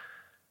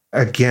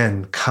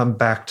 again, come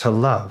back to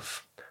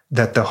love,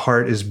 that the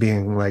heart is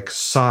being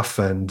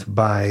softened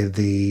by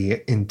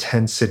the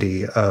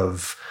intensity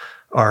of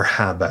our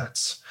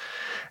habits.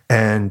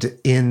 And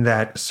in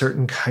that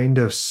certain kind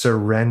of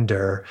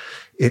surrender,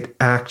 it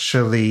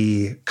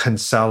actually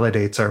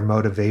consolidates our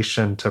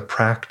motivation to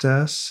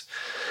practice,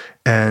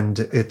 and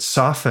it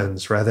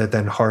softens rather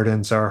than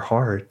hardens our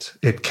heart.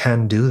 It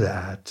can do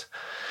that,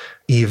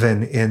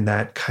 even in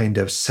that kind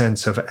of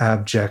sense of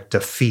abject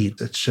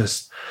defeat. It's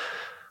just,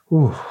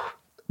 ooh.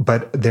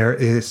 But there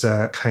is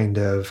a kind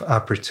of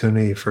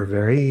opportunity for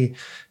very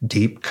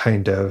deep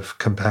kind of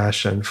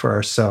compassion for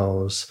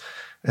ourselves,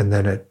 and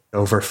then it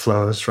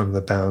overflows from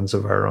the bounds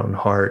of our own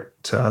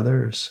heart to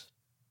others.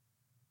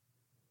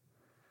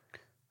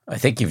 I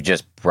think you've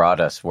just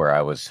brought us where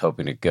I was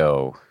hoping to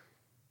go.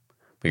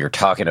 But you're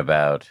talking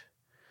about,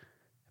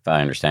 if I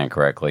understand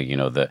correctly,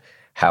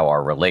 how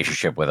our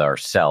relationship with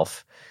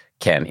ourself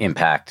can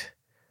impact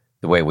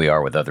the way we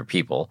are with other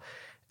people.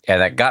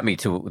 And that got me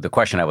to the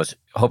question I was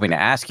hoping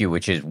to ask you,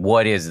 which is,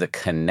 what is the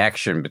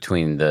connection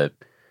between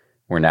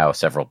we're now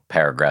several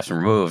paragraphs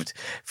removed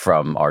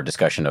from our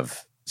discussion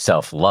of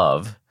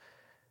self-love,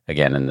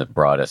 again, in the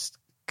broadest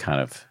kind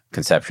of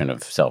conception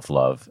of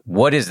self-love.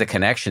 What is the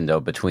connection, though,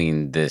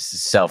 between this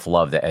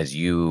self-love that, as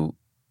you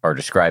are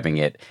describing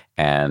it,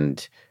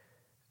 and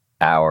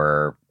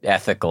our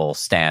ethical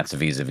stance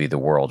vis-a-vis the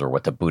world, or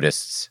what the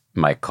Buddhists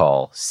might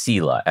call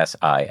sila,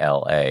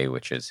 S-I-L-A,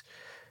 which is,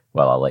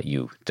 well, I'll let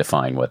you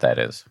define what that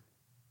is.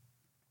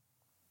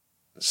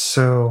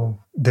 So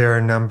there are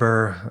a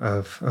number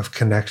of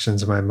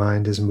connections. My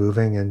mind is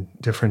moving in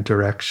different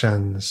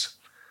directions.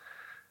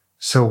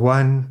 So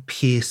one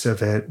piece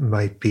of it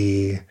might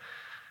be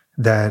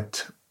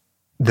that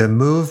the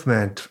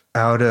movement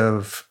out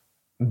of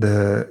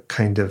the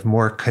kind of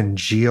more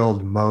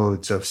congealed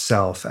modes of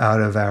self,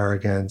 out of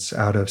arrogance,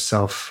 out of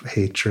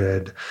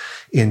self-hatred,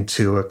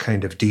 into a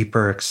kind of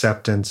deeper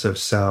acceptance of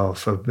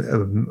self, of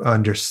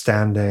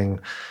understanding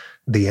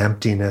the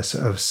emptiness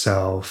of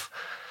self.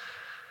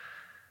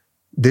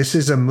 This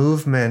is a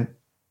movement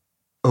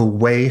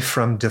away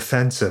from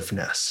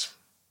defensiveness.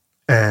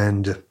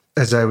 And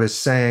as I was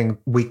saying,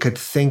 we could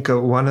think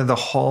of one of the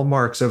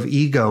hallmarks of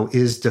ego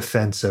is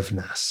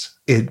defensiveness.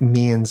 It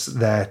means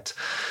that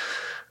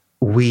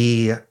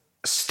we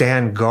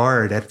stand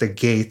guard at the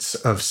gates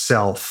of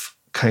self,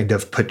 kind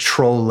of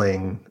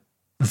patrolling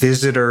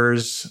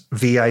visitors,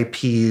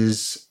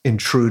 VIPs,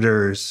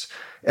 intruders,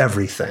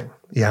 everything.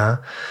 Yeah.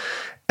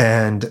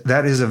 And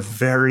that is a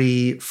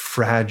very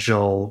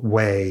fragile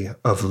way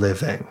of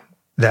living.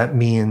 That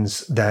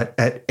means that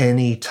at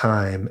any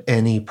time,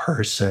 any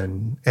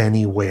person,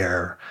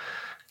 anywhere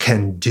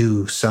can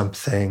do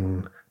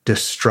something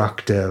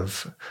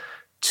destructive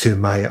to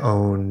my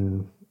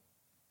own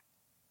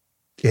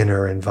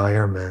inner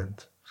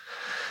environment.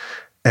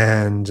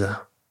 And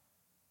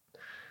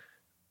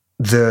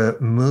the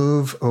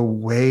move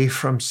away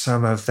from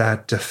some of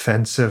that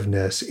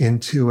defensiveness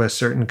into a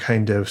certain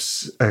kind of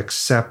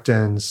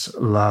acceptance,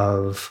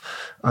 love,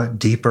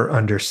 deeper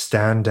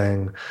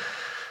understanding,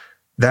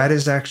 that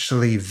is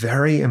actually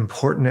very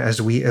important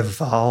as we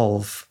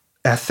evolve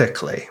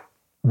ethically.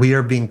 We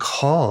are being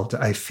called,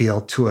 I feel,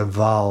 to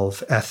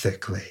evolve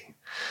ethically.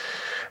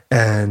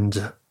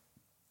 And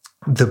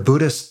the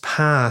Buddhist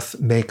path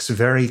makes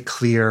very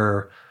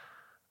clear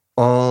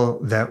all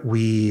that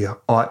we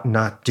ought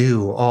not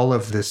do, all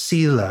of the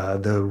sila,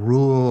 the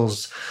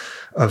rules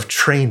of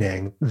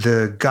training,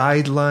 the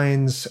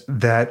guidelines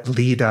that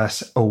lead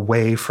us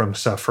away from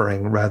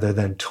suffering rather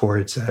than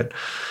towards it.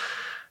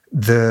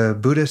 The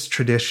Buddhist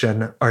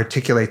tradition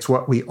articulates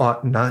what we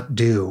ought not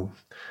do,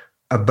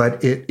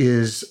 but it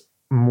is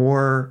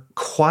more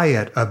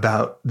quiet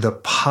about the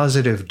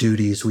positive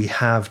duties we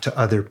have to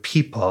other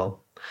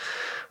people,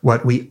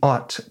 what we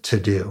ought to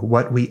do,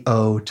 what we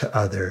owe to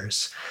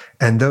others.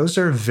 And those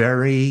are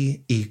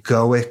very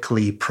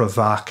egoically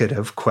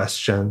provocative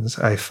questions,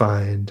 I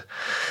find.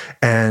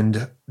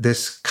 And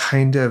this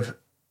kind of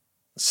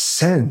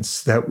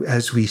sense that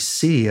as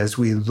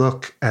we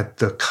look at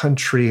the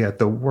country, at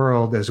the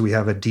world, as we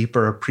have a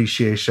deeper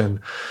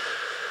appreciation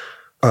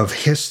of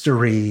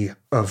history,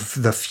 of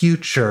the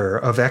future,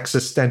 of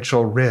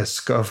existential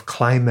risk, of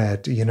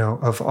climate,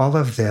 of all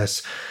of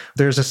this,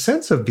 there's a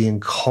sense of being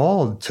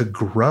called to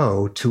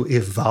grow, to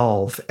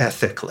evolve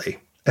ethically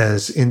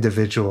as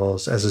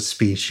individuals, as a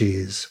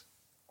species,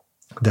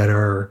 that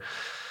our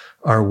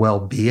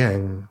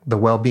well-being, the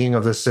well-being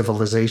of the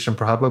civilization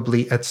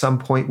probably at some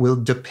point will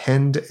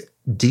depend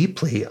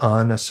deeply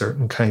on a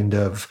certain kind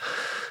of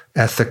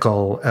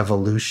ethical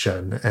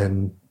evolution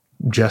and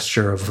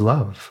gesture of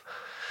love.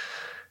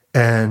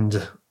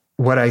 And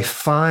what I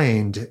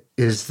find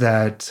is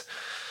that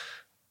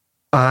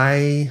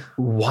I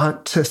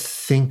want to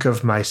think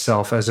of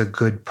myself as a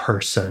good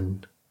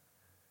person,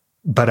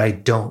 but I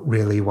don't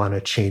really want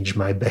to change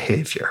my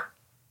behavior.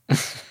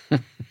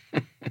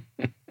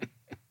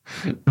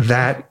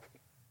 That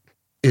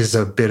is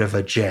a bit of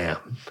a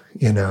jam,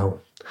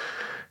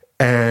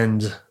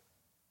 And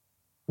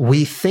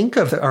we think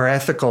of our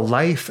ethical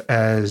life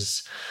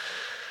as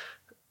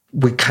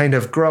we kind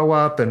of grow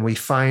up and we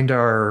find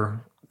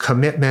our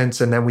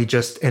commitments and then we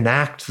just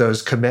enact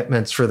those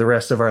commitments for the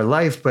rest of our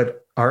life.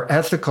 But our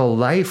ethical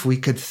life, we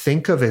could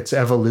think of its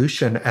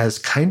evolution as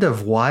kind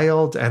of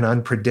wild and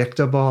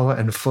unpredictable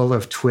and full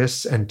of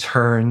twists and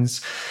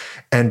turns.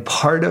 And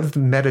part of the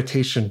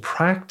meditation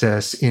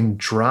practice in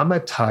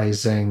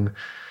dramatizing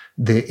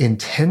the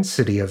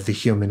intensity of the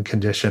human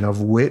condition, of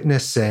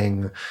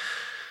witnessing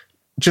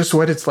just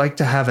what it's like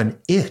to have an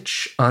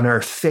itch on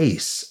our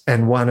face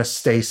and want to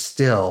stay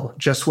still,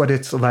 just what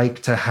it's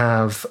like to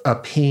have a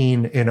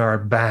pain in our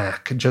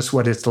back, just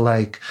what it's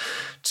like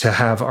to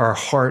have our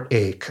heart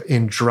ache.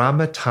 In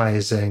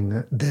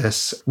dramatizing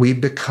this, we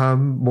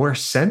become more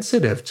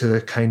sensitive to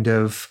the kind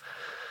of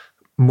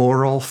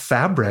moral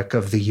fabric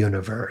of the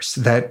universe,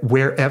 that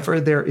wherever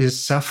there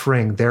is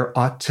suffering, there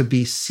ought to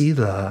be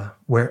sila.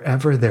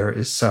 Wherever there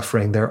is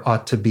suffering, there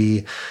ought to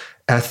be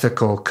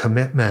ethical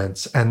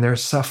commitments, and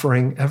there's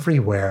suffering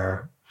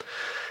everywhere.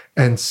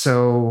 And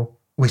so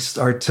we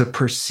start to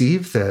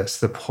perceive this,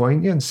 the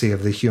poignancy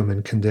of the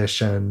human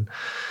condition,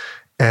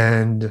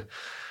 and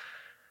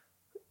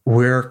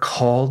we're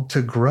called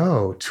to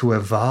grow, to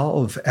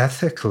evolve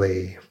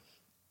ethically.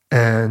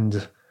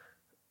 And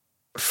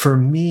for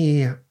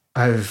me,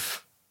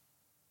 I've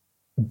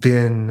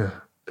been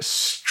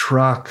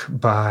struck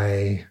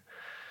by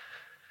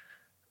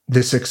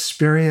this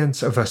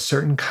experience of a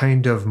certain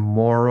kind of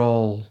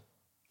moral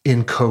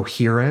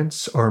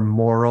incoherence or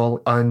moral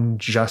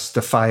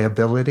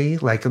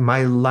unjustifiability. Like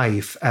my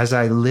life as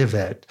I live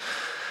it,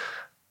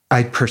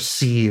 I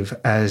perceive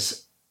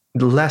as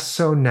less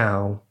so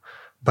now,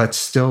 but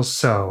still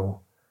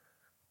so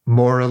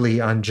morally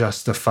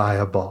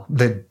unjustifiable.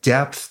 The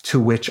depth to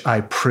which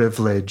I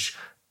privilege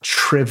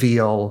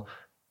trivial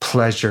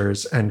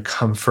pleasures and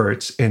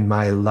comforts in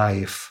my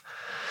life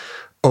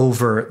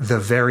over the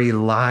very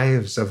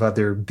lives of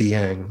other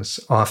beings,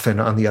 often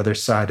on the other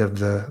side of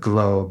the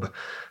globe.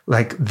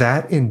 Like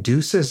that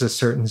induces a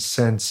certain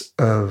sense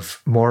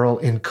of moral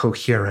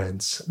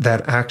incoherence,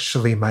 that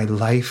actually my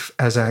life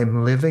as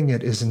I'm living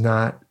it is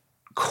not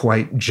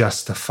quite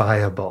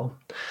justifiable.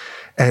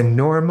 And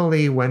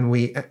normally when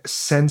we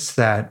sense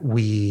that,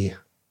 we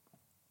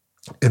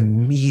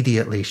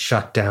immediately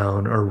shut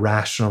down or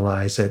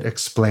rationalize it,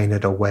 explain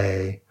it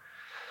away.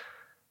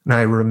 And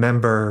I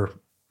remember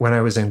when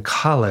I was in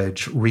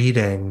college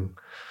reading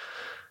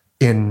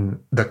in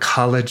the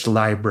college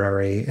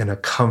library in a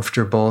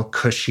comfortable,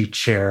 cushy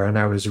chair, and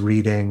I was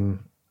reading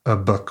a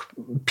book,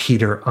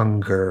 Peter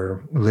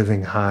Unger,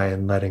 Living High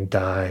and Letting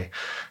Die,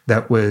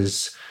 that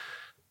was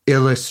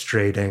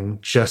illustrating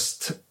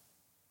just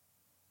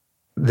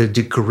the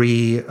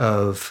degree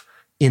of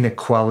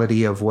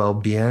inequality of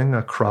well-being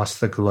across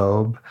the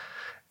globe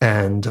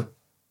and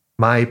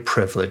my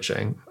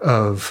privileging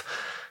of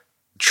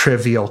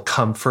trivial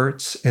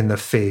comforts in the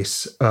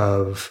face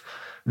of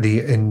the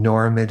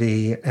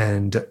enormity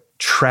and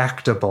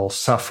tractable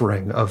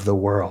suffering of the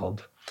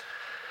world.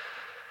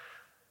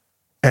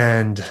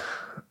 And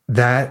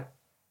that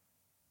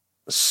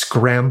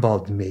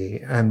scrambled me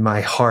and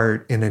my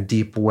heart in a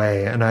deep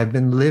way. And I've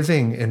been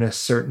living in a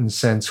certain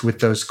sense with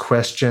those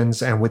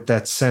questions and with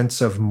that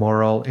sense of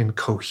moral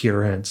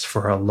incoherence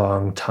for a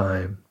long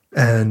time.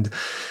 And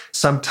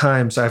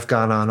sometimes I've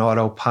gone on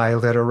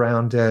autopilot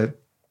around it.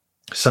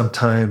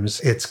 Sometimes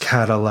it's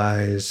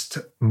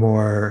catalyzed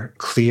more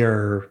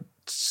clear,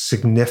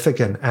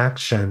 significant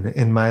action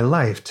in my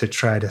life to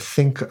try to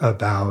think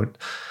about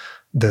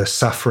the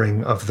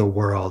suffering of the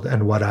world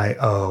and what I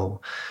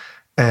owe.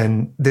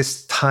 And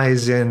this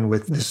ties in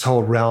with this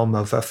whole realm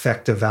of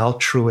effective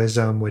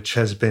altruism, which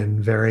has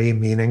been very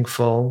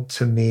meaningful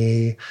to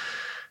me.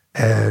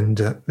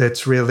 And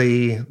it's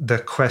really the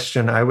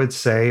question, I would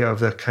say, of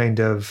the kind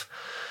of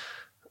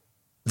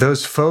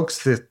those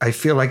folks that I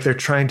feel like they're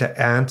trying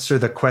to answer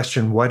the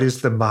question, what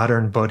is the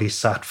modern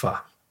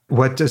bodhisattva?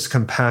 What does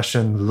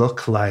compassion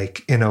look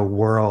like in a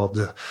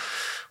world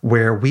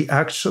where we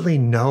actually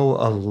know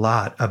a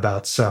lot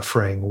about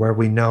suffering, where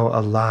we know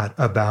a lot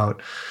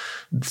about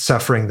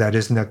suffering that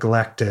is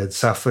neglected,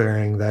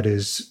 suffering that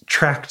is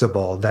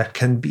tractable, that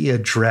can be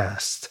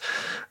addressed.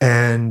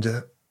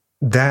 And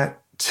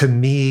that, to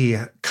me,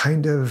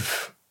 kind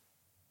of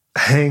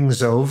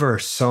hangs over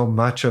so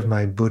much of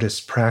my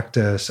Buddhist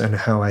practice and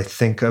how I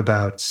think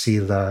about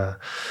sila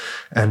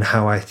and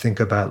how I think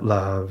about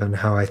love and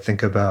how I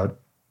think about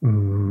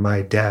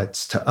my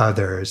debts to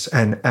others.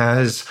 And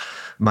as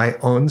my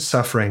own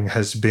suffering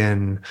has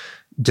been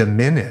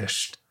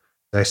diminished,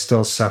 I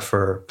still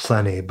suffer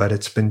plenty, but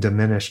it's been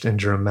diminished in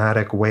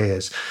dramatic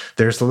ways.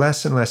 There's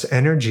less and less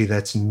energy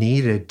that's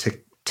needed to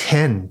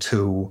tend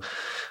to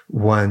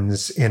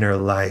one's inner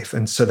life.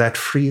 And so that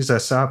frees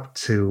us up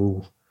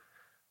to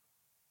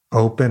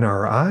open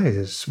our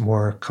eyes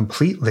more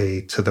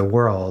completely to the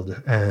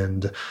world.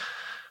 And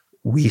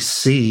we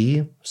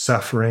see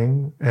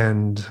suffering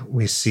and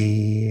we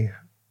see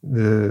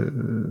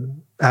the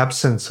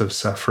absence of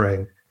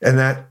suffering. And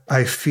that,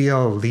 I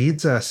feel,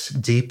 leads us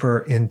deeper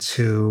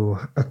into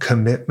a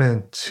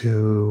commitment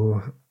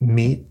to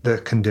meet the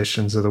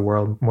conditions of the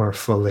world more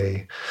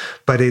fully.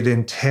 But it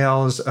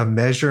entails a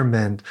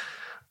measurement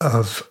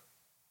of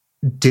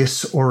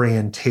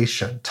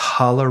disorientation,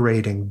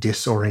 tolerating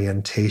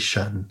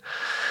disorientation,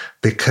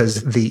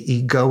 because the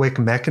egoic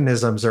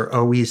mechanisms are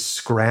always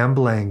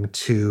scrambling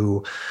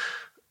to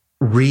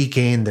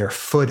regain their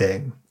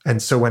footing.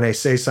 And so when I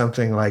say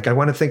something like, I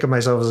want to think of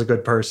myself as a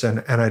good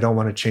person and I don't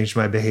want to change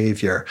my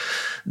behavior,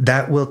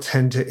 that will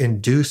tend to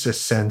induce a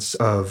sense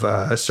of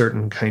a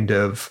certain kind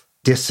of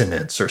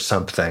dissonance or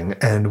something,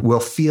 and we'll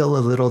feel a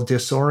little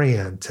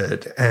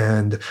disoriented.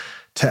 And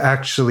to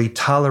actually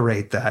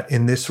tolerate that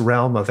in this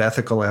realm of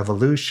ethical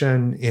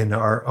evolution, in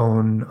our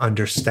own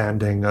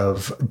understanding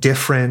of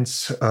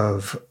difference,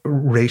 of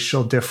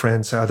racial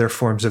difference, other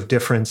forms of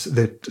difference,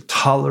 that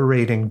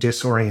tolerating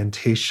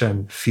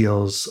disorientation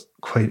feels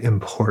quite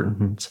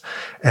important.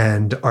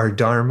 And our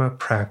Dharma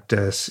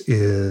practice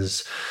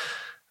is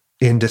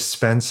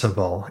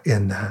indispensable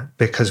in that,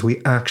 because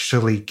we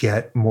actually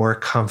get more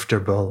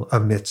comfortable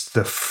amidst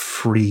the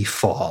free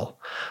fall,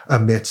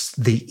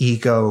 amidst the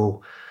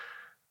ego,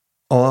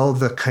 all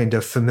the kind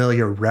of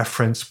familiar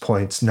reference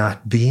points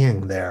not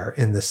being there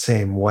in the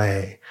same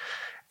way.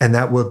 And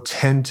that will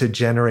tend to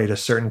generate a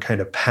certain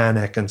kind of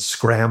panic and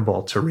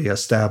scramble to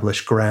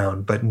reestablish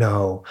ground. But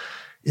no,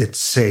 it's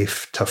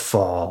safe to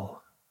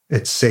fall.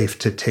 It's safe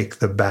to take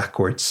the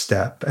backward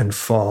step and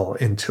fall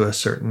into a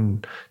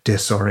certain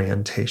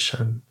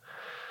disorientation.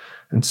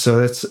 And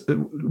so that's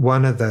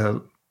one of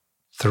the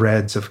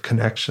threads of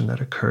connection that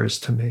occurs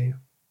to me.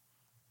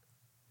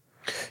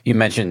 You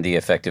mentioned the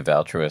effective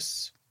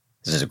altruists.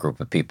 This is a group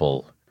of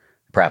people,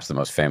 perhaps the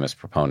most famous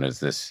proponent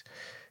is this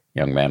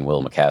young man,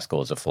 Will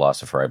MacAskill, is a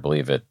philosopher, I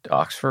believe, at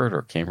Oxford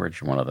or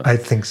Cambridge, one of them. I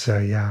think so,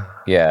 yeah.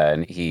 Yeah,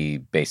 and he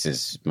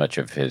bases much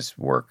of his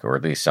work, or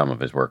at least some of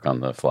his work,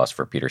 on the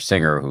philosopher Peter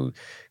Singer, who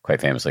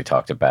quite famously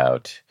talked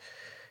about,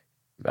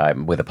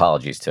 with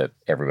apologies to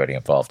everybody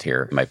involved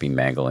here, I might be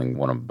mangling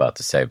what I'm about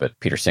to say, but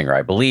Peter Singer,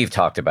 I believe,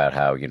 talked about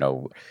how,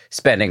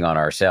 spending on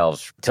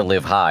ourselves to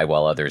live high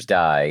while others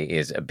die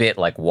is a bit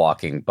like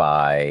walking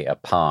by a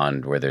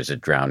pond where there's a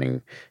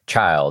drowning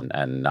child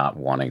and not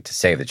wanting to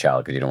save the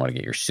child because you don't want to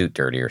get your suit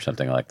dirty or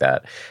something like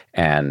that.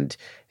 And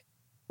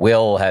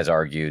Will has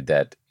argued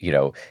that,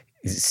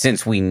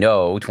 since we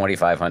know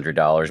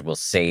 $2,500 will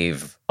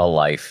save a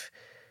life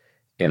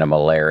in a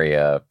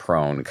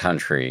malaria-prone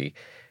country,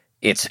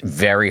 it's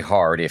very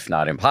hard, if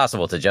not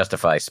impossible, to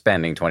justify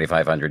spending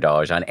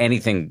 $2,500 on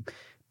anything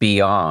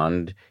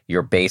beyond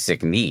your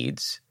basic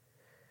needs,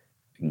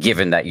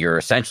 given that you're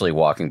essentially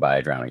walking by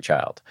a drowning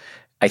child.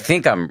 I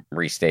think I'm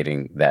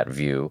restating that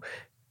view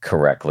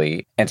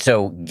correctly. And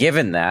so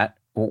given that,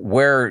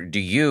 where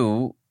do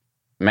you,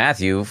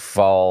 Matthew,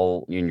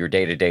 fall in your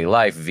day-to-day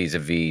life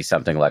vis-a-vis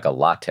something like a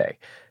latte?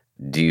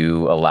 Do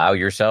you allow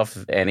yourself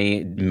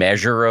any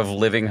measure of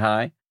living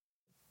high?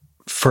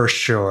 For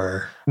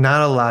sure.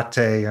 Not a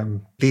latte.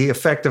 The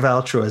effective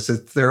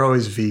altruists, they're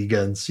always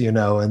vegans,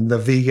 and the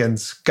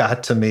vegans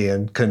got to me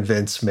and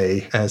convinced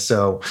me. And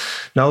so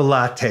no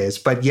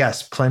lattes, but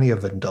yes, plenty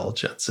of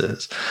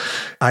indulgences.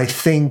 I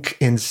think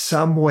in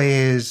some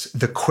ways,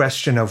 the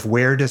question of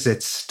where does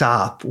it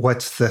stop?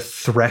 What's the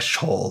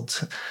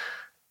threshold?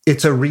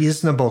 It's a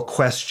reasonable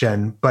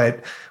question,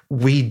 but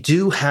we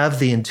do have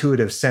the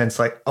intuitive sense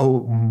like,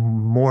 oh,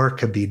 more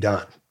could be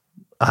done.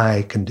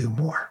 I can do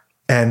more.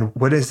 And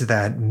what does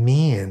that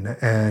mean?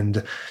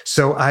 And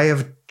so I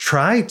have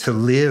tried to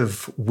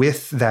live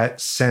with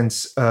that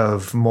sense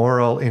of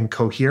moral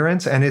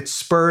incoherence, and it's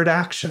spurred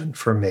action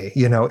for me.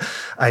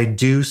 I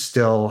do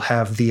still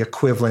have the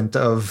equivalent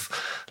of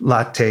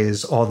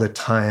lattes all the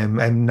time.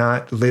 I'm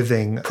not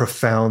living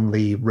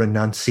profoundly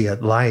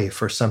renunciate life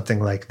or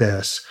something like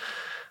this.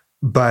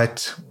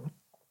 But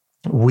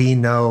we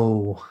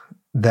know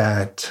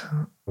that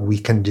we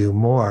can do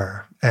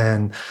more.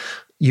 And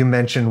you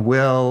mentioned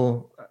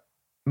Will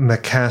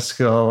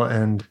MacAskill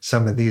and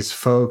some of these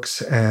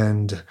folks.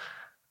 And,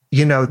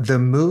 the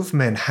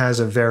movement has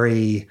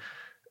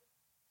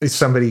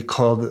somebody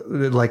called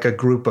like a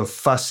group of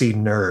fussy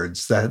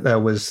nerds.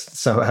 That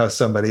was how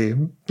somebody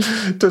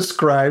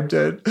described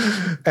it.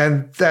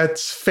 And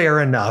that's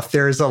fair enough.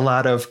 There's a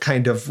lot of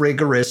kind of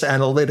rigorous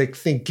analytic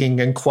thinking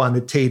and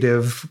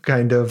quantitative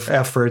kind of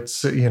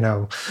efforts,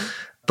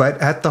 But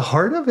at the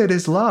heart of it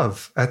is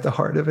love. At the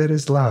heart of it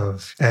is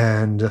love.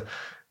 And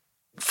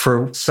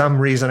for some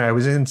reason, I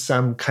was in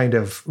some kind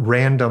of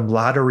random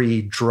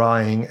lottery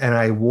drawing and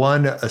I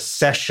won a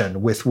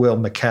session with Will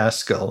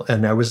MacAskill,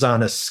 and I was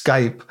on a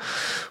Skype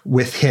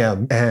with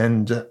him.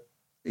 And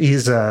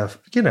he's a,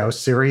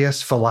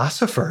 serious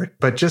philosopher,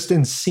 but just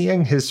in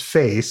seeing his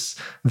face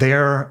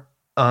there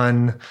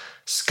on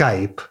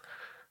Skype,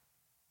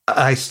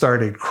 I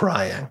started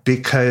crying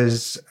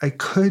because I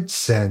could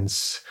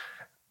sense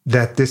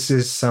that this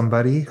is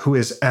somebody who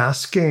is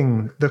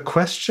asking the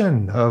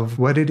question of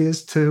what it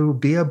is to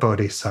be a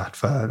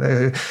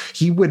bodhisattva.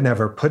 He would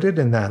never put it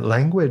in that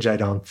language, I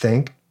don't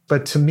think.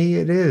 But to me,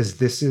 it is.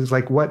 This is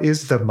like, what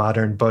is the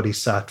modern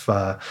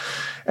bodhisattva?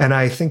 And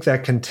I think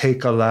that can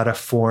take a lot of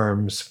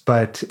forms.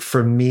 But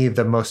for me,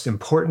 the most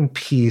important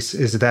piece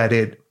is that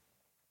it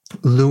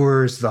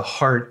lures the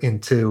heart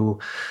into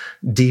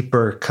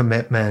deeper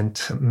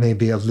commitment,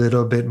 maybe a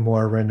little bit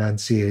more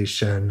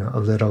renunciation, a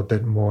little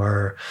bit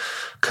more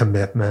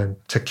commitment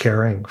to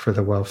caring for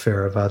the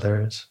welfare of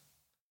others.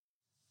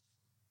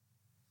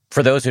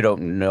 For those who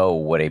don't know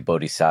what a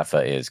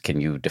bodhisattva is, can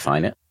you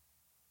define it?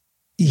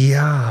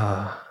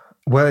 Yeah.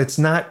 Well, it's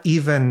not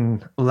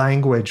even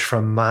language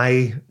from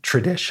my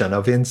tradition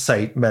of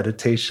insight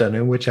meditation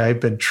in which I've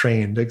been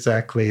trained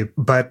exactly.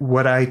 But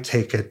what I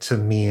take it to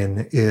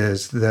mean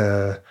is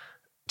the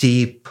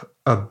deep,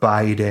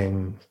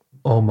 abiding,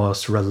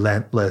 almost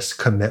relentless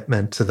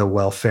commitment to the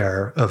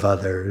welfare of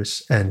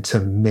others and to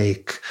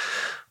make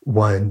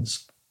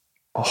one's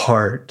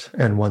heart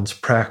and one's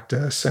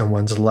practice and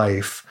one's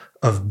life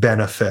of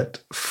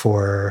benefit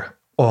for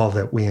all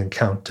that we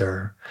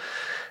encounter.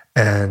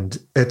 And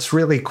it's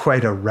really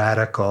quite a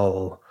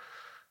radical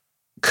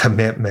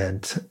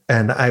commitment.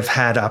 And I've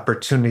had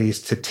opportunities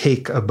to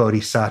take a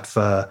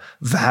bodhisattva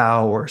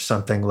vow or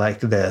something like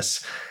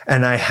this,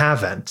 and I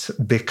haven't,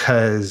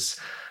 because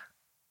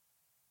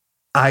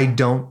I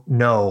don't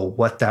know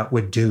what that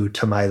would do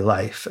to my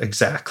life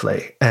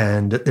exactly.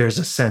 And there's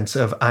a sense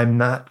of I'm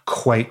not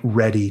quite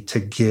ready to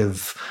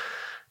give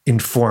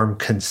informed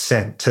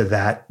consent to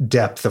that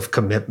depth of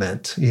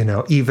commitment,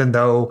 even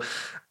though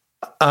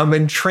I'm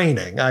in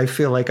training. I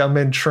feel like I'm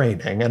in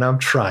training and I'm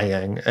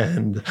trying.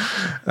 And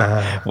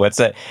what's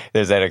that?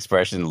 There's that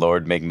expression,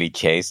 Lord, make me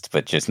chaste,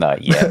 but just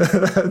not yet.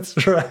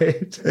 That's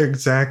right.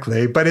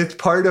 Exactly. But it's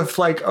part of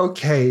like,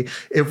 okay,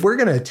 if we're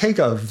going to take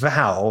a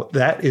vow,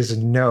 that is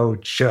no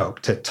joke.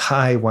 To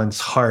tie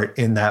one's heart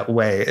in that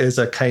way is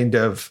it's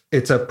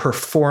a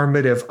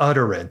performative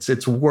utterance.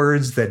 It's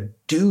words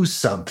that do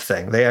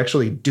something. They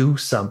actually do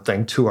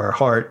something to our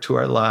heart, to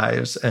our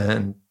lives.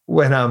 And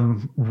when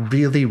I'm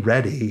really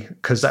ready,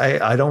 because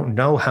I don't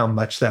know how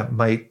much that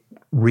might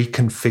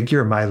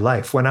reconfigure my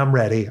life. When I'm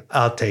ready,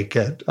 I'll take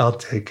it.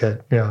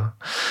 Yeah.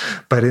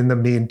 But in the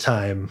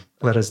meantime,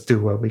 let us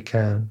do what we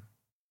can.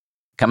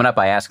 Coming up,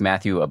 I ask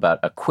Matthew about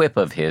a quip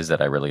of his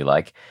that I really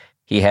like.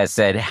 He has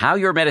said, how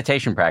your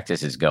meditation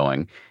practice is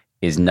going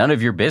is none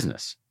of your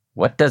business.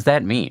 What does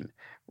that mean?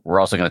 We're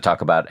also going to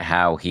talk about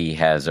how he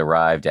has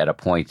arrived at a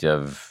point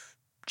of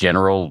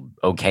general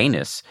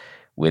okayness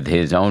with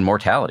his own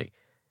mortality.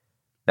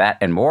 That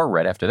and more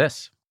right after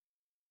this.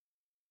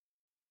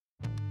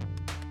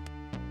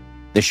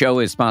 The show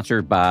is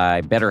sponsored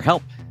by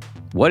BetterHelp.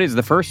 What is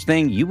the first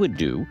thing you would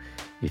do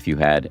if you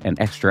had an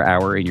extra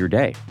hour in your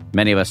day?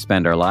 Many of us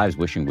spend our lives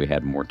wishing we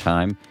had more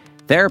time.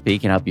 Therapy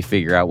can help you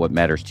figure out what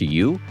matters to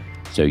you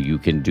so you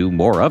can do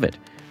more of it.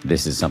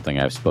 This is something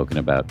I've spoken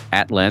about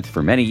at length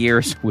for many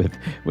years with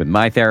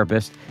my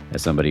therapist,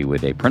 as somebody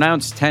with a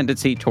pronounced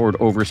tendency toward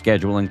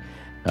overscheduling.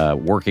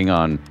 working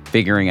on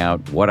figuring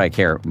out what I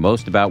care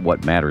most about,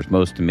 what matters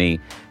most to me,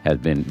 has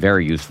been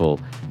very useful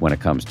when it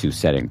comes to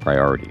setting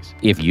priorities.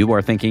 If you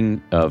are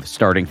thinking of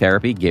starting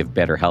therapy, give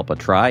BetterHelp a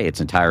try.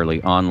 It's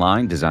entirely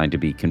online, designed to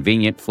be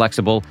convenient,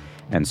 flexible,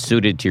 and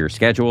suited to your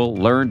schedule.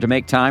 Learn to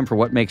make time for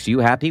what makes you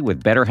happy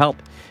with BetterHelp.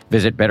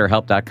 Visit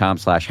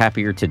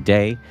betterhelp.com/happier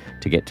today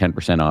to get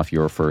 10% off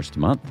your first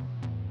month.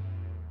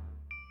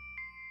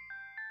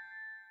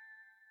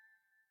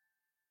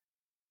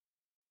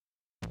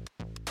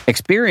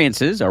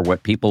 Experiences are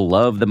what people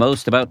love the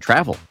most about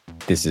travel.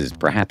 This is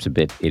perhaps a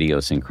bit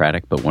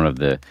idiosyncratic, but one of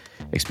the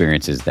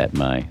experiences that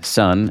my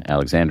son,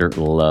 Alexander,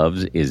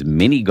 loves is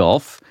mini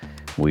golf.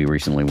 We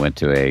recently went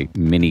to a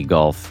mini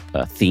golf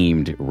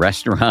themed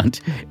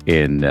restaurant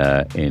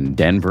in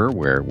Denver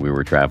where we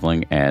were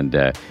traveling. And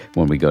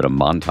when we go to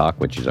Montauk,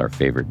 which is our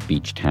favorite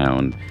beach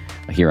town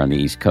here on the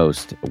East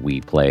Coast,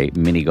 we play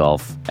mini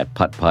golf at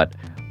putt-putt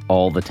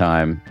all the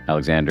time.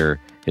 Alexander,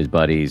 his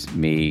buddies,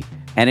 me.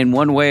 And in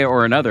one way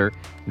or another,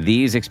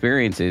 these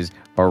experiences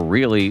are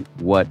really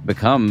what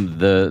become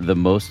the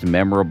most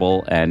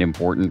memorable and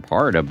important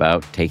part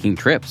about taking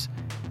trips.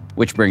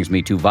 Which brings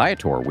me to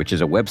Viator, which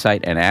is a website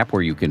and app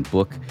where you can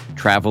book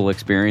travel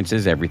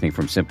experiences, everything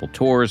from simple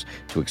tours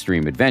to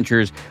extreme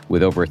adventures.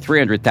 With over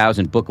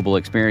 300,000 bookable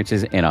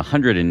experiences in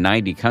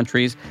 190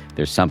 countries,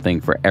 there's something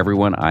for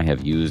everyone. I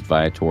have used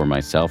Viator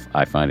myself.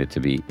 I find it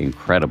to be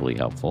incredibly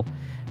helpful.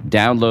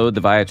 Download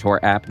the Viator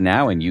app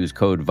now and use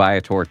code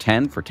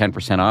Viator10 for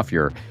 10% off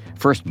your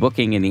first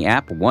booking in the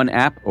app. One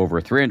app,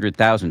 over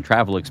 300,000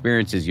 travel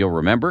experiences you'll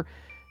remember.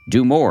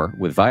 Do more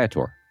with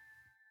Viator.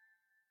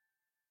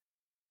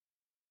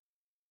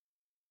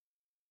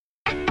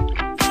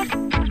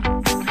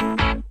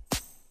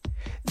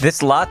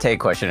 This latte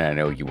question, I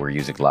know you were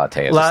using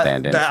latte as a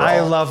stand-in. I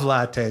love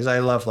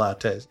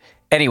lattes.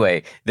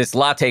 Anyway, this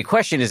latte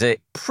question is a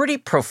pretty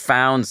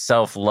profound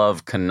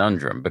self-love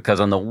conundrum because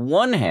on the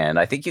one hand,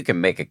 I think you can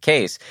make a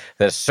case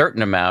that a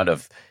certain amount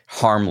of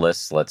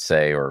harmless, let's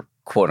say, or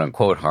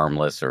quote-unquote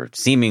harmless or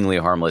seemingly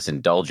harmless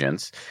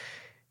indulgence,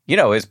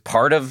 is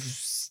part of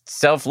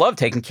self-love,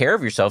 taking care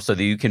of yourself so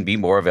that you can be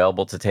more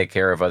available to take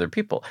care of other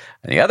people.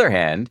 On the other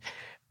hand,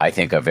 I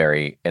think a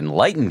very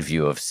enlightened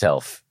view of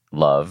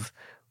self-love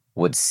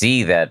would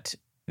see that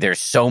there's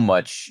so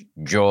much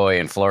joy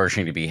and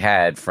flourishing to be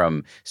had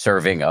from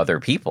serving other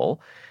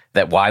people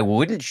that why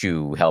wouldn't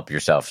you help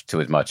yourself to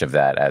as much of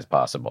that as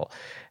possible?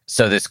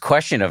 So this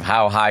question of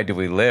how high do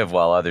we live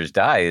while others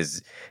die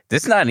this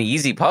is not an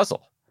easy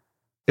puzzle.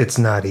 It's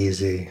not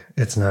easy.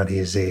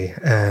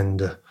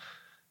 And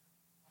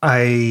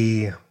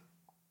I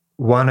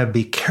want to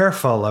be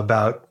careful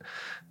about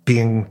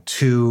being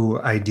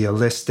too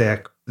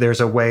idealistic.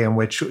 There's a way in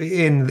which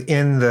in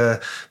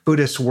the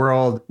Buddhist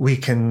world, we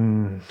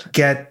can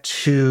get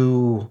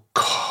too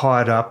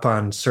caught up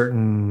on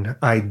certain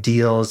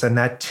ideals, and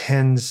that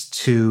tends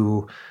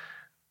to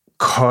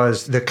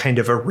cause the kind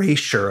of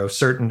erasure of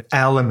certain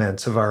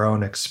elements of our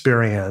own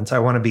experience. I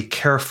want to be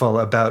careful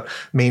about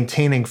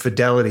maintaining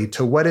fidelity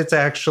to what it's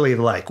actually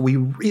like. We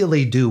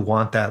really do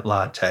want that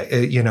latte,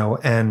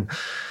 and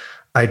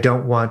I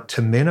don't want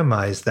to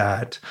minimize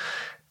that.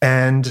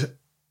 And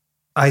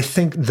I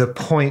think the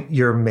point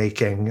you're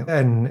making,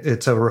 and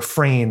it's a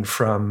refrain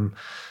from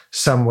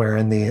somewhere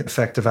in the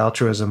effective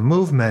altruism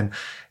movement,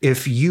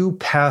 if you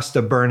passed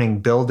a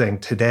burning building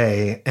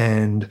today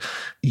and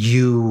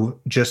you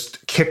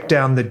just kicked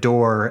down the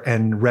door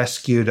and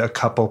rescued a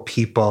couple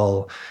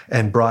people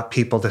and brought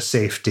people to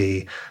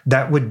safety,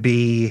 that would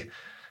be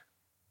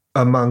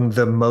among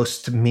the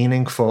most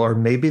meaningful, or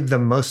maybe the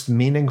most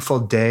meaningful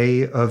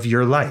day of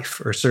your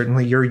life, or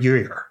certainly your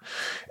year.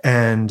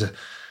 And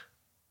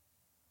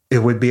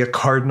it would be a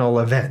cardinal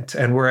event,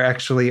 and we're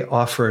actually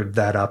offered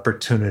that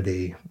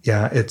opportunity.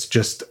 Yeah, it's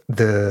just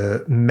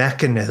the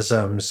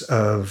mechanisms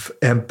of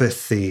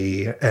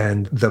empathy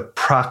and the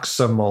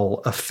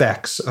proximal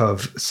effects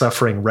of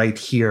suffering right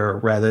here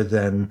rather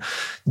than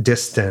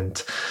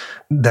distant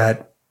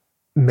that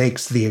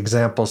makes the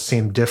examples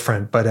seem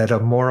different, but at a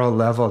moral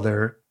level,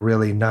 they're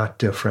really not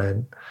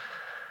different.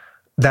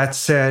 That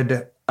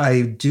said,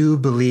 I do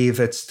believe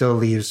it still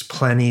leaves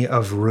plenty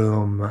of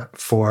room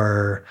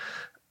for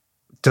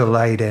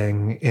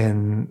delighting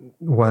in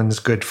one's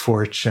good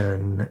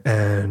fortune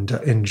and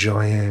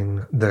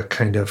enjoying the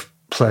kind of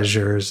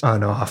pleasures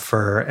on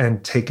offer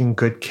and taking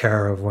good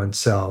care of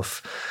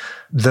oneself.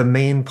 The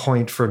main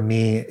point for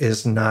me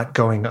is not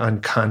going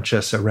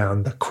unconscious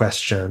around the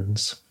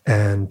questions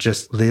and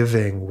just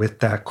living with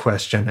that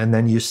question. And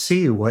then you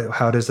see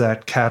how does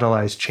that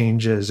catalyze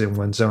changes in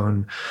one's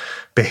own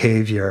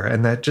behavior.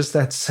 And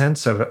that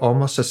sense of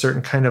almost a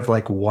certain kind of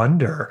like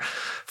wonder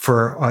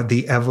for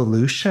the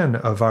evolution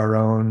of our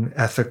own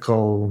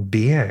ethical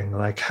being.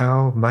 Like,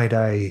 how might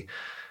I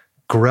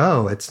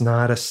grow? It's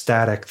not a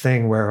static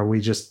thing where we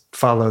just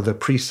follow the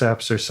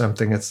precepts or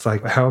something. It's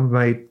like, how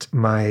might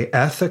my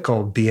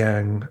ethical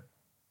being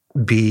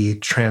be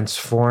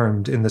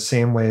transformed in the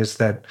same ways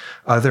that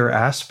other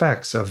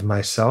aspects of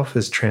myself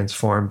is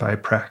transformed by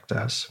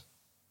practice?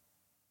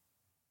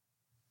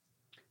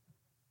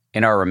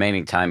 In our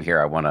remaining time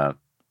here, I want to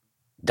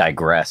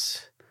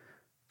digress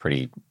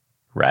pretty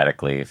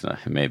radically, if not,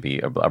 maybe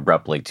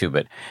abruptly too.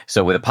 But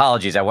so with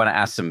apologies, I want to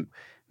ask some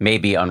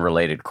maybe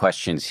unrelated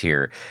questions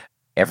here.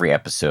 Every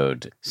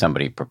episode,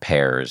 somebody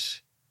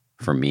prepares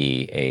for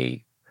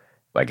me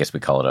I guess we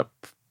call it a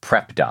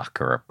prep doc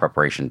or a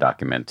preparation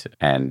document.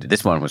 And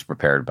this one was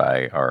prepared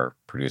by our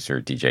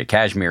producer, DJ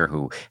Kashmir,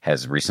 who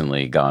has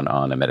recently gone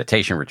on a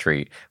meditation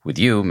retreat with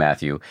you,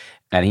 Matthew.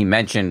 And he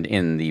mentioned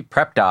in the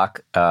prep doc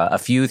a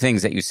few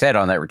things that you said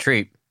on that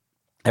retreat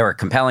that were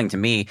compelling to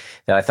me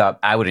that I thought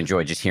I would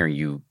enjoy just hearing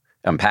you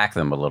unpack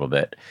them a little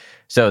bit.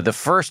 So the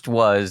first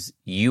was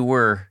you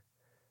were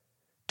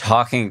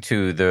talking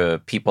to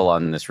the people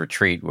on this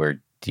retreat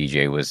where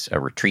DJ was a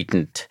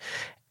retreatant.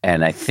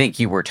 And I think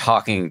you were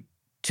talking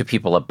to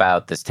people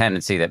about this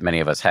tendency that many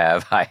of us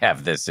have. I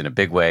have this in a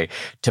big way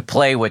to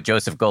play what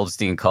Joseph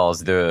Goldstein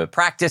calls the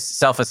practice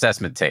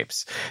self-assessment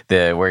tapes,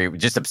 where you're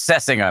just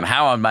obsessing on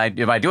am I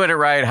doing it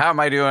right? How am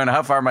I doing?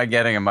 How far am I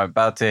getting? Am I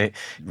about to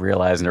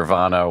realize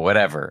nirvana or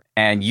whatever?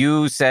 And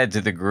you said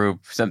to the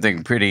group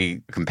something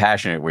pretty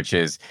compassionate, which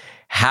is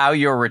how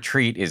your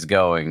retreat is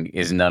going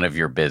is none of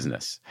your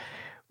business,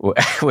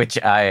 which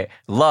I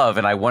love.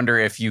 And I wonder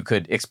if you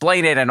could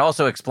explain it and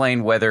also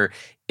explain whether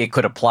it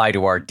could apply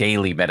to our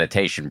daily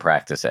meditation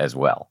practice as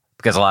well.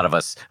 Because a lot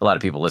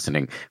of people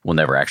listening will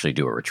never actually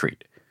do a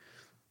retreat.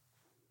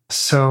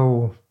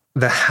 So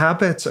the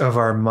habits of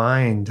our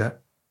mind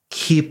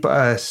keep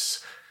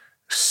us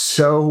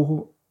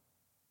so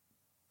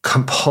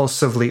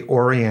compulsively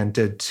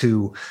oriented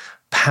to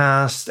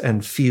past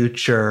and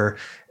future,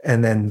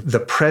 and then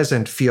the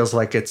present feels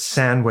like it's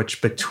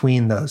sandwiched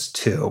between those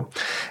two.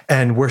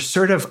 And we're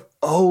sort of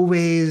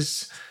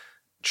always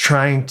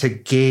trying to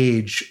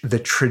gauge the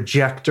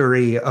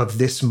trajectory of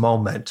this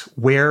moment.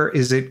 Where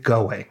is it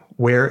going?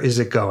 Where is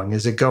it going?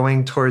 Is it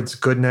going towards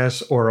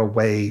goodness or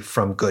away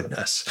from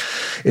goodness?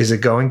 Is it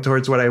going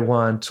towards what I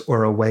want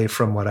or away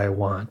from what I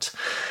want?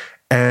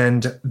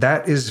 And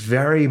that is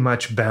very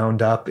much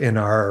bound up in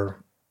our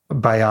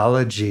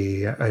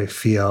biology, I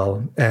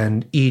feel.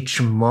 And each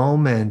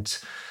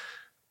moment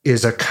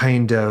is a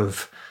kind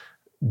of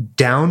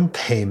down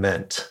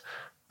payment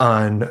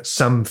on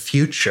some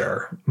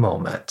future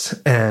moment.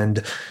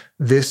 And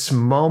this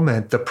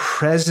moment, the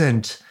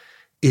present,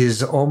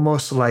 is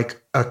almost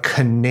like a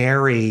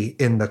canary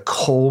in the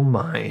coal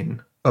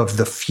mine of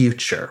the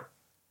future.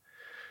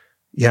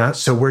 Yeah,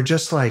 so we're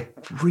just like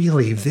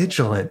really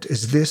vigilant.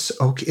 Is this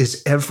okay?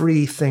 Is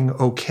everything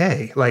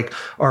okay? Like,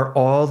 are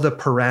all the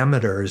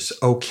parameters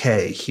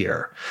okay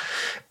here?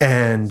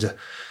 And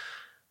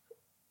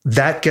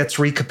that gets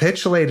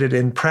recapitulated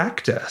in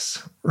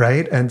practice,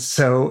 right? And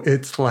so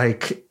it's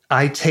like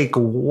I take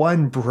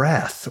one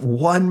breath,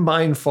 one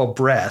mindful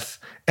breath,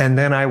 and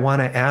then I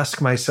want to ask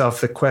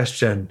myself the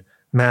question,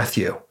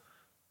 Matthew,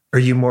 are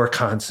you more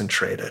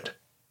concentrated?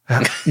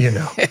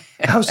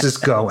 How's this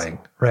going,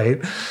 right?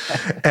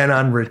 And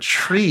on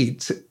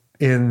retreat,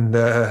 in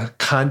the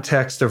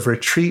context of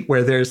retreat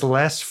where there's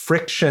less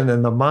friction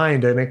in the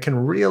mind and it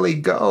can really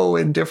go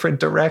in different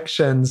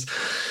directions,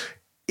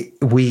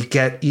 we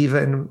get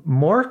even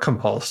more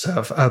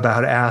compulsive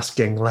about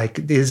asking, like,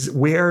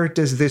 where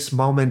does this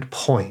moment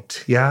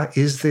point? Yeah,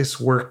 is this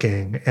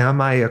working?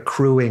 Am I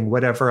accruing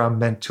whatever I'm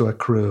meant to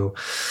accrue?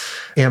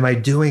 Am I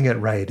doing it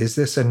right? Is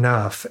this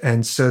enough?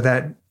 And so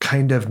that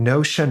kind of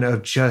notion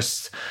of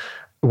just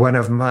one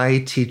of my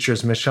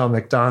teachers, Michelle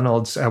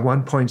McDonald's, at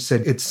one point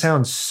said, it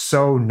sounds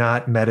so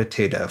not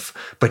meditative,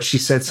 but she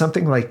said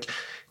something like,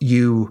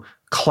 you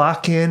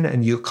clock in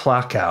and you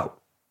clock out.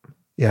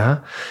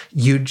 Yeah.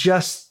 You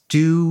just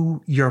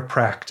do your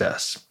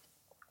practice.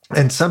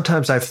 And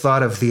sometimes I've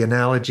thought of the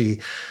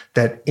analogy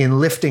that in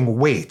lifting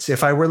weights,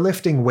 if I were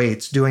lifting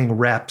weights, doing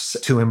reps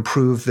to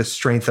improve the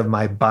strength of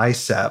my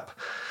bicep,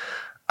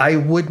 I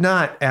would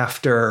not,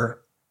 after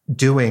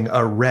doing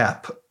a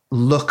rep,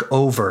 look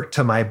over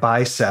to my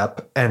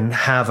bicep and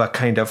have a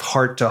kind of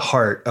heart to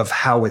heart of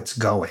how it's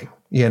going.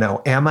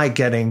 Am I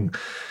getting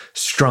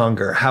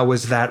stronger? How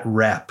was that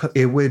rep?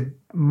 It would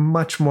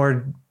much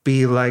more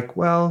be like,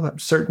 well, a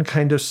certain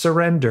kind of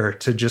surrender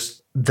to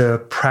just the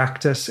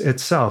practice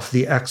itself,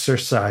 the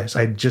exercise.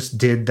 I just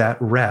did that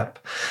rep.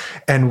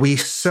 And we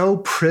so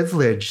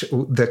privilege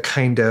the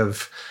kind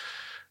of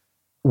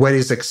what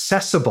is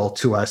accessible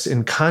to us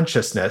in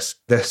consciousness,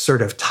 the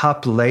sort of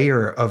top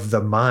layer of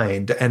the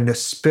mind, and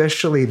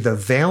especially the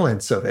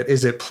valence of it.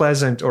 Is it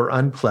pleasant or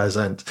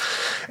unpleasant?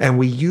 And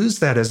we use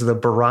that as the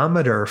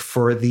barometer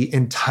for the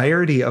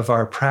entirety of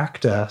our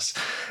practice.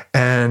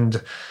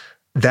 And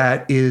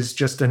that is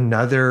just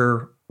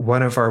another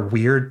one of our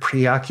weird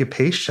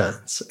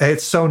preoccupations.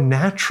 It's so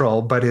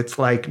natural, but it's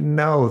like,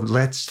 no,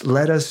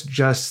 let us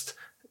just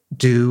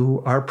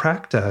do our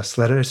practice.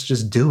 Let us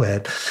just do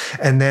it.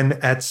 And then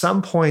at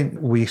some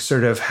point, we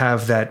sort of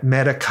have that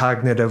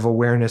metacognitive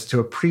awareness to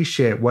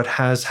appreciate what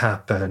has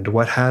happened,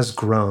 what has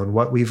grown,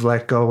 what we've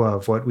let go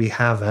of, what we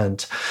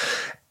haven't.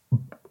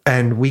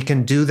 And we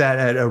can do that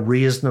at a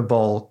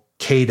reasonable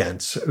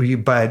cadence.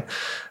 But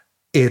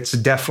it's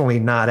definitely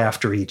not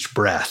after each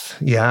breath.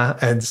 Yeah.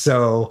 And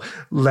so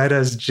let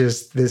us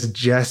just this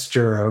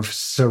gesture of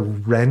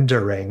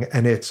surrendering.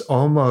 And it's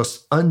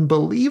almost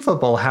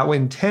unbelievable how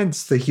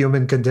intense the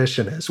human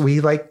condition is.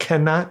 We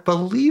cannot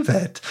believe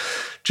it.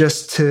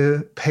 Just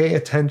to pay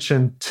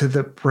attention to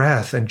the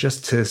breath and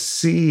just to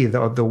see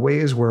the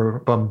ways we're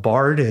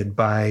bombarded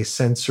by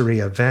sensory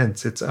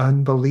events. It's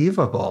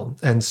unbelievable.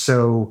 And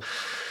so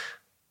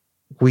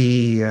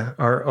we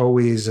are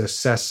always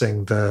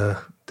assessing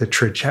the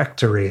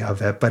trajectory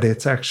of it, but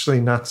it's actually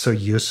not so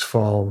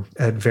useful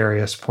at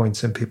various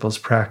points in people's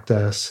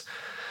practice.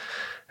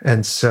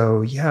 And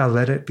so,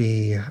 let it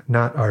be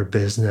not our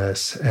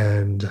business,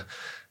 and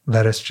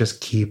let us just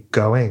keep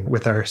going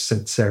with our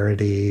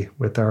sincerity,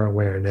 with our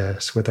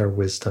awareness, with our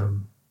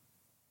wisdom.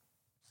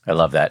 I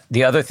love that.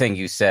 The other thing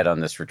you said on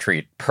this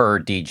retreat,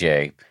 per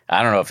DJ,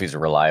 I don't know if he's a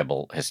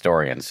reliable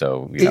historian,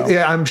 so,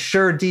 Yeah, I'm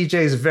sure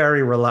DJ's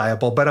very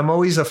reliable, but I'm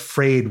always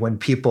afraid when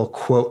people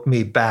quote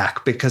me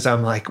back because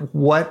I'm like,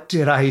 what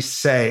did I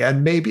say?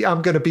 And maybe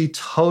I'm going to be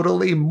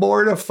totally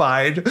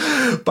mortified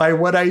by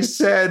what I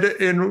said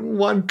in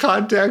one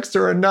context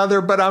or another,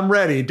 but I'm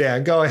ready,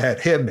 Dan. Go ahead.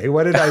 Hit me.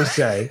 What did I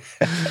say?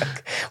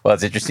 Well,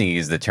 it's interesting you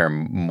use the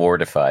term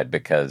mortified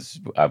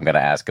because I'm going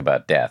to ask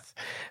about death.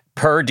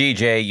 Per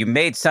DJ, you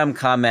made some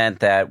comment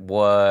that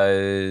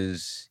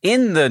was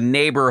in the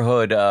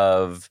neighborhood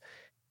of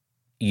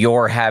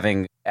your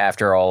having,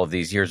 after all of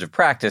these years of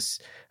practice,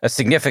 a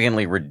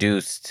significantly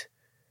reduced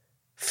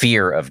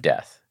fear of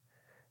death.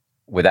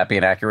 Would that be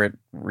an accurate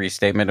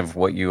restatement of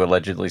what you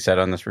allegedly said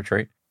on this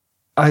retreat?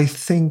 I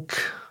think,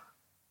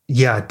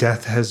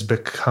 death has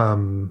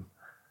become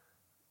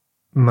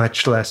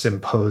much less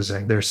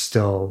imposing. There's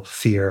still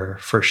fear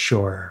for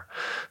sure.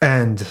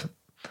 And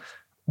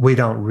we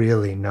don't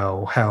really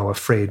know how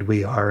afraid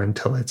we are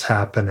until it's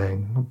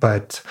happening.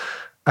 But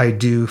I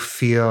do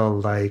feel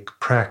like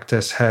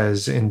practice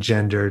has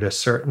engendered a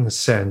certain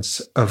sense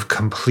of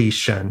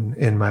completion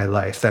in my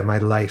life, that my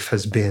life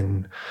has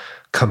been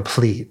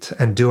complete.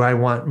 And do I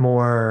want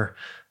more?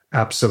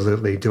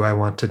 Absolutely. Do I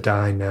want to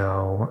die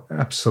now?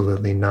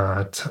 Absolutely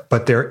not.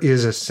 But there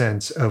is a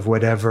sense of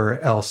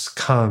whatever else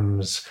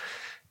comes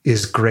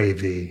is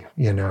gravy,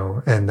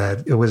 and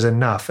that it was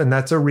enough. And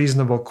that's a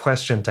reasonable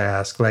question to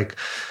ask,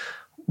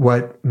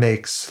 what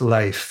makes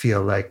life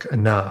feel like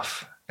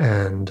enough?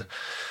 And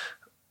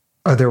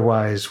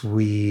otherwise,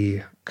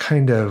 we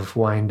kind of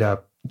wind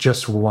up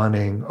just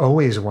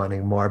always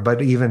wanting more,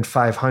 but even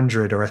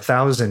 500 or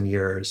 1,000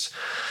 years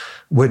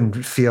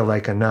wouldn't feel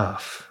like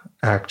enough,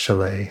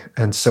 actually.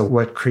 And so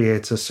what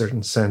creates a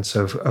certain sense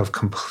of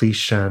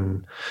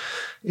completion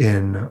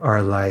in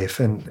our life?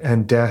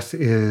 And death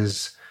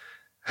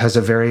has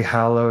a very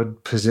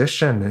hallowed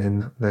position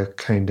in the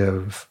kind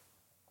of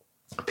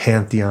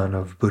pantheon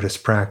of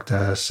Buddhist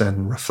practice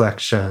and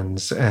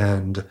reflections.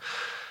 And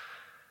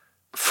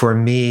for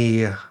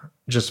me,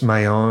 just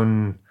my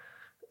own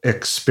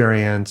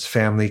experience,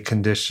 family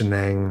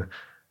conditioning,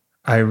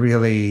 I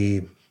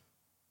really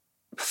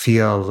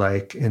feel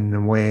like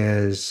in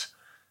ways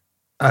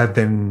I've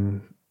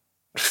been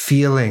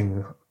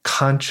feeling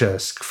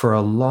conscious for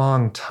a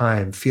long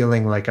time,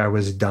 feeling like I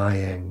was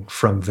dying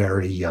from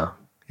very young.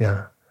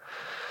 Yeah.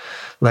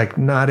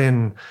 Not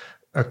in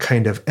a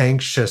kind of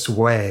anxious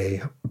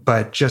way,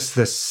 but just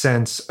the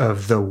sense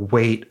of the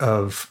weight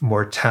of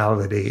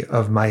mortality,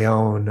 of my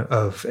own,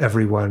 of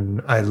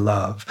everyone I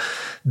love.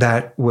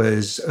 That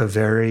was a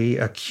very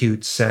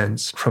acute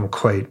sense from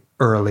quite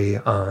early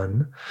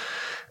on.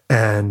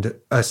 And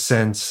a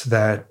sense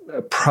that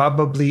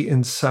probably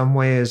in some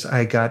ways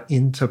I got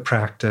into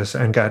practice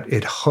and got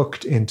it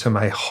hooked into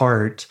my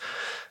heart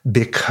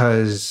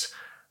because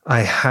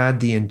I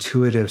had the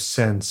intuitive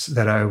sense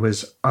that I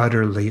was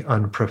utterly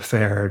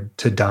unprepared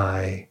to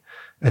die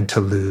and to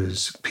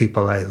lose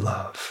people I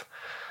love.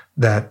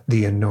 That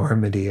the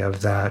enormity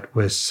of that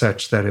was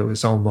such that it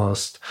was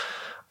almost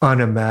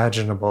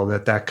unimaginable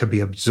that could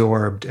be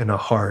absorbed in a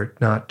heart,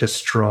 not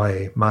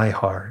destroy my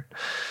heart.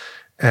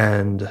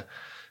 And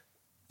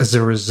as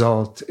a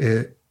result,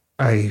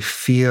 I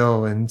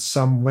feel in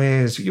some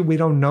ways, we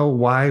don't know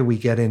why we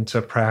get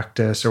into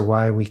practice or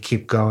why we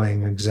keep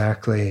going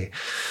exactly,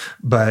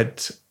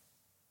 but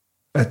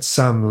at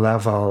some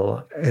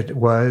level, it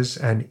was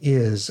and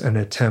is an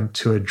attempt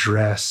to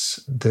address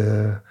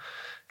the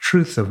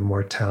truth of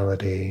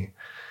mortality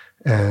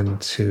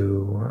and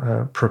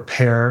to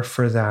prepare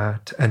for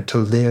that and to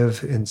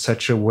live in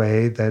such a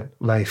way that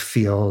life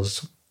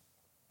feels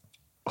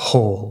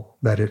whole,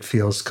 that it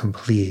feels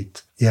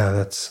complete. Yeah,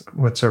 that's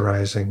what's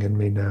arising in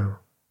me now.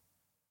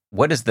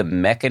 What is the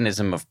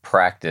mechanism of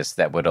practice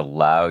that would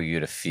allow you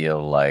to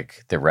feel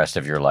like the rest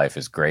of your life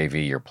is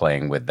gravy, you're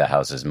playing with the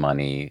house's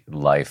money,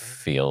 life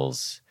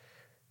feels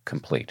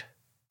complete?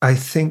 I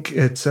think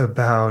it's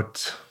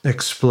about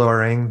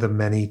exploring the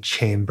many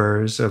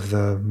chambers of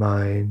the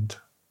mind.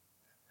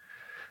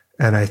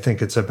 And I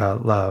think it's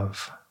about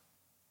love.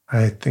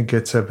 I think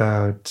it's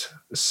about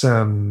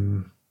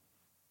some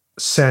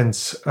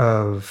sense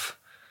of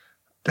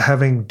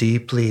having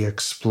deeply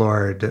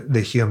explored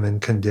the human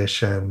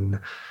condition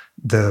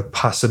the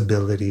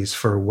possibilities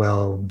for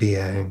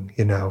well-being,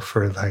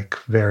 for like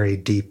very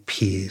deep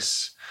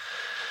peace.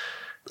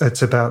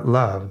 It's about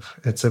love.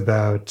 It's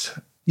about,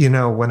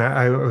 when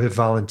I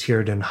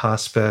volunteered in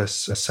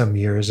hospice some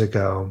years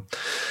ago,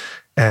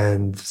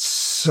 and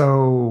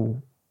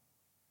so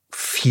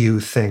few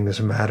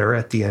things matter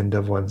at the end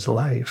of one's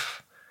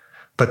life.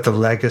 But the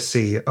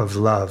legacy of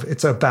love,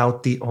 it's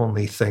about the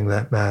only thing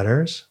that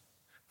matters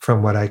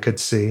from what I could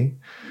see.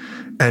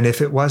 And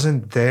if it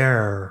wasn't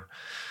there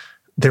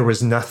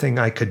was nothing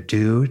I could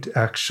do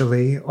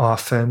actually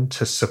often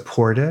to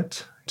support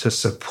it, to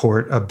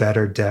support a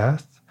better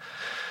death.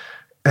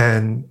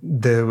 And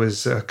there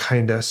was a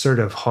kind of sort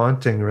of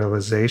haunting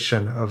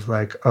realization of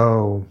like,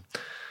 oh,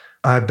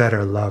 I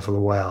better love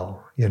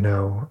well,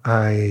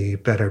 I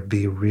better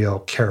be real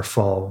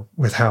careful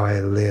with how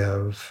I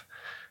live,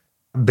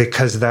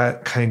 because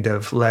that kind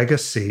of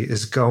legacy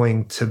is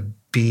going to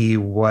be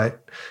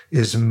what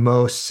is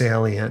most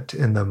salient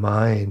in the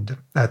mind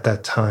at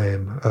that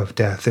time of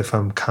death, if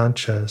I'm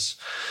conscious.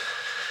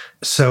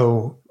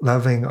 So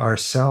loving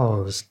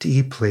ourselves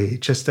deeply,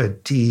 just a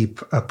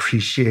deep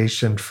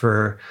appreciation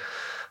for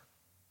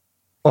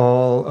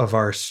all of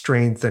our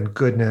strength and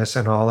goodness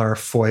and all our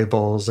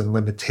foibles and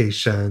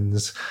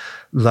limitations,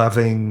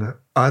 loving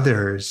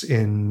others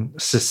in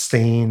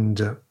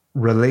sustained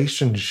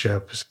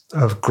relationships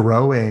of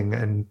growing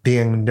and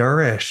being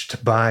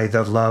nourished by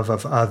the love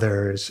of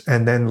others,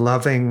 and then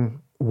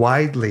loving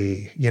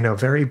widely,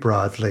 very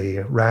broadly,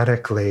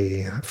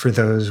 radically, for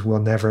those we'll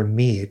never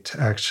meet,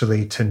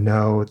 actually to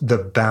know the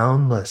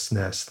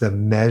boundlessness, the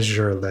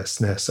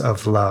measurelessness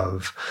of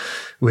love,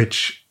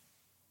 which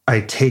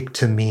I take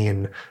to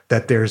mean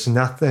that there's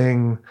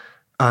nothing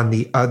on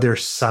the other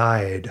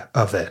side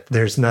of it.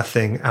 There's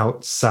nothing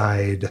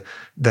outside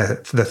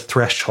the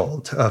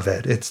threshold of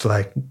it. It's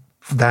like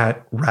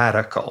that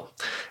radical.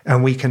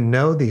 And we can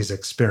know these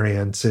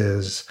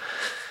experiences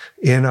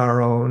in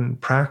our own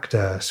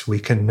practice. We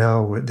can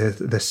know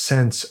the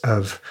sense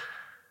of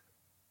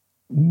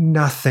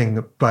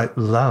nothing but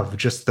love,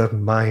 just the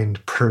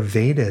mind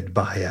pervaded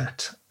by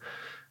it,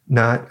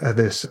 not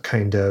this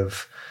kind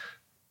of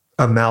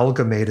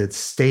amalgamated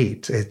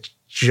state. It's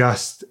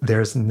just,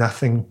 there's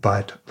nothing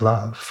but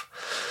love.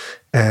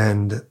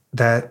 And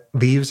that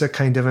leaves a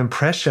kind of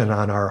impression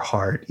on our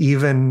heart,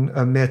 even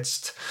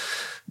amidst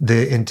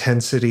the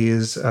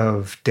intensities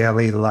of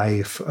daily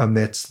life,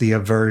 amidst the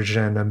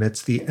aversion,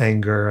 amidst the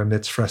anger,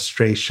 amidst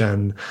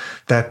frustration.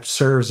 That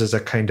serves as a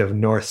kind of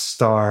North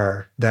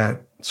Star.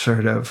 That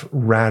sort of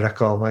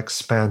radical,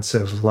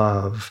 expansive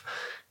love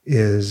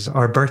is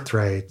our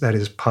birthright. That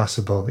is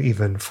possible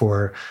even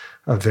for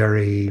a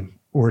very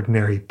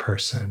ordinary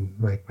person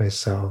like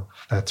myself.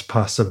 That's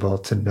possible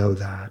to know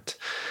that.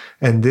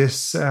 And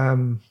this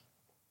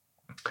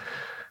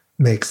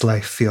makes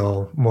life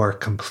feel more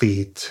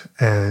complete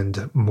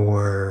and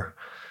more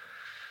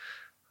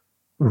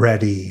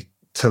ready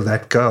to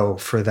let go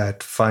for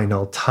that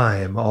final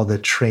time, all the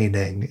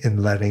training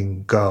in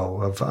letting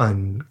go, of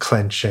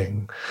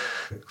unclenching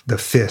the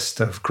fist,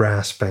 of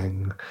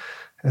grasping,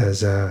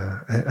 as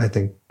I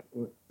think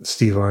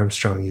Steve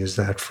Armstrong used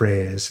that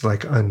phrase,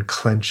 like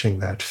unclenching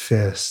that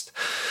fist.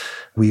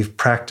 We've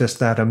practiced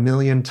that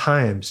 1,000,000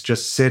 times,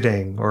 just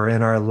sitting or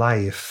in our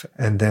life.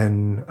 And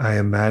then I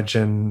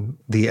imagine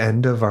the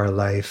end of our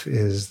life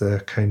is the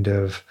kind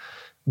of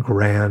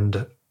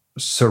grand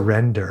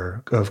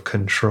surrender of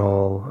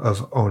control,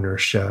 of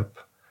ownership.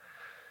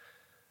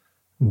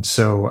 And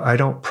so I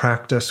don't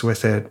practice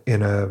with it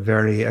in a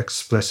very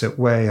explicit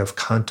way of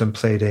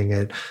contemplating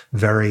it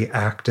very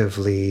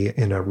actively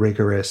in a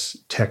rigorous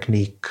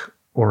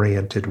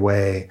technique-oriented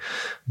way,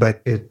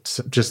 but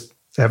it's just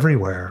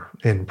everywhere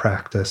in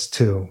practice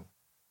too.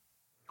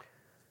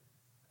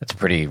 That's a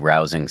pretty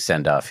rousing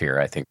send-off here.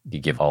 I think you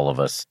give all of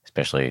us,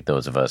 especially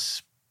those of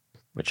us,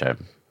 which I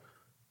have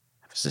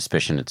a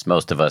suspicion it's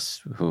most of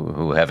us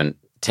who haven't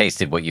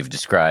tasted what you've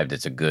described.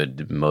 It's a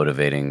good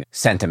motivating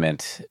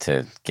sentiment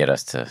to get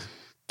us to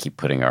keep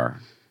putting our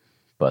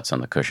butts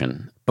on the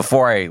cushion.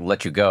 Before I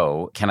let you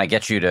go, can I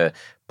get you to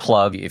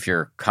plug, if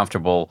you're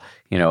comfortable,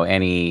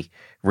 any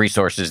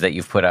resources that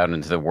you've put out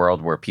into the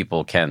world where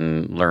people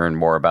can learn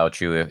more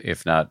about you,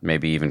 if not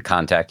maybe even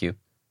contact you?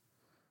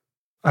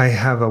 I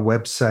have a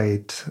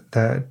website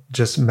that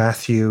just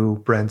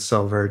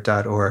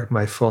MatthewBrentsilver.org,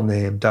 my full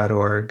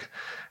name.org,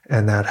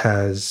 and that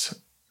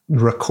has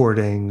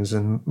recordings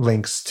and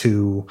links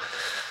to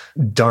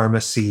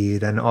Dharma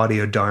Seed and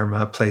Audio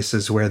Dharma,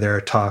 places where there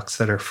are talks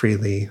that are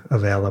freely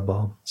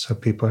available. So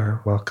people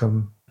are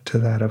welcome to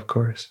that, of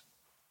course.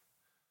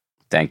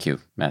 Thank you,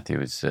 Matthew.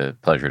 It's a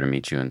pleasure to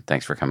meet you, and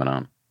thanks for coming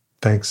on.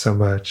 Thanks so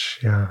much.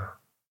 Yeah.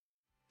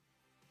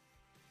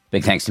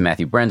 Big thanks to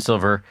Matthew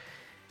Brensilver.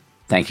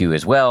 Thank you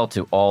as well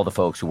to all the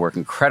folks who work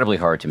incredibly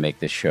hard to make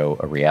this show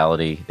a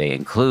reality. They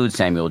include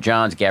Samuel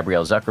Johns,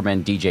 Gabrielle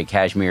Zuckerman, DJ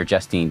Kashmir,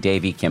 Justine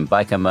Davey, Kim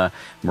Bykema,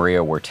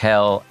 Maria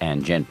Wertel,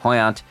 and Jen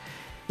Poyant.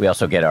 We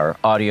also get our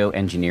audio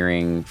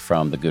engineering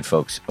from the good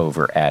folks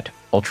over at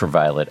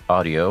Ultraviolet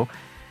Audio.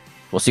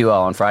 We'll see you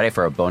all on Friday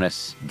for a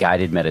bonus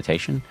guided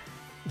meditation.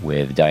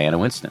 with Diana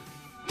Winston.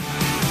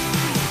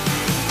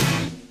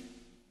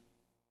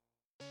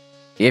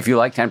 If you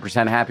like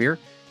 10% Happier,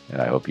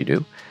 and I hope you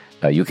do,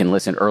 you can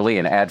listen early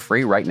and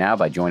ad-free right now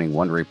by joining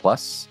Wondery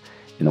Plus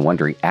in the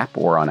Wondery app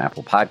or on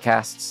Apple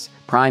Podcasts.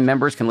 Prime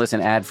members can listen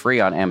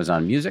ad-free on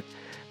Amazon Music.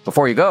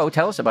 Before you go,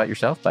 tell us about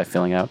yourself by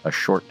filling out a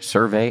short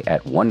survey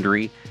at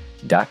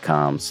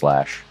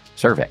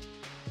Wondery.com/survey.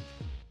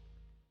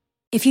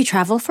 If you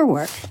travel for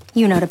work,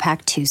 you know to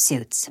pack 2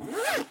 suits.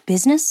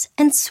 Business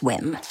and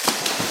swim.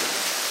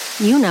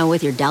 You know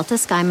with your Delta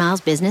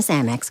SkyMiles Business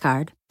Amex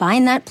card,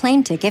 buying that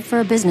plane ticket for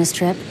a business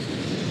trip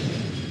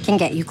can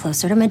get you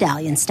closer to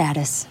medallion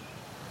status.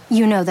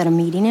 You know that a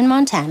meeting in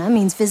Montana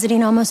means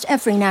visiting almost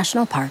every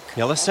national park.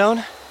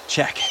 Yellowstone?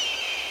 Check.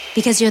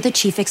 Because you're the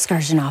chief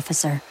excursion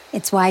officer.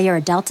 It's why you're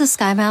a Delta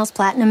SkyMiles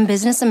Platinum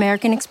Business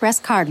American Express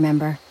card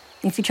member.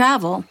 If you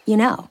travel, you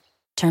know.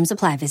 Terms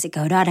apply. Visit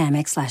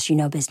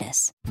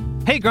go.amex/you-know-business.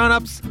 Hey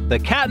grown-ups, the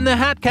Cat in the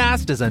Hat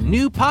Cast is a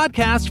new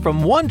podcast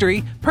from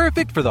Wondery,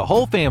 perfect for the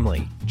whole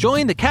family.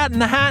 Join the Cat in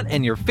the Hat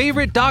and your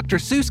favorite Dr.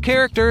 Seuss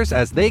characters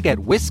as they get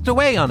whisked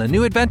away on a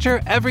new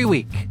adventure every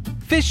week.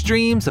 Fish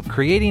dreams of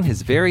creating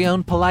his very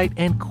own polite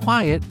and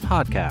quiet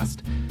podcast.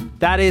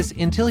 That is,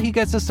 until he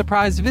gets a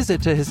surprise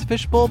visit to his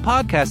Fishbowl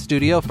podcast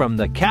studio from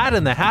the Cat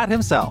in the Hat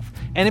himself,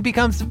 and it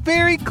becomes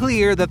very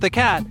clear that the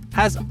cat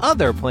has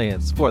other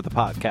plans for the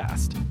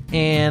podcast.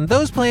 And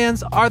those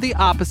plans are the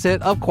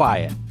opposite of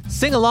quiet.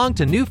 Sing along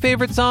to new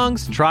favorite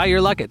songs, try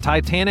your luck at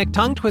Titanic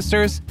tongue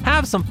twisters,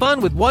 have some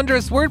fun with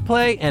wondrous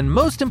wordplay, and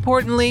most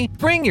importantly,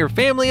 bring your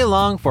family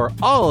along for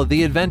all of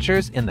the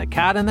adventures in the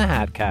Cat in the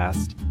Hat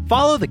Cast.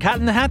 Follow the Cat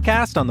in the Hat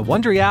Cast on the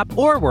Wondery app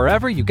or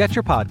wherever you get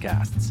your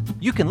podcasts.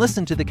 You can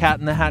listen to the Cat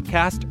in the Hat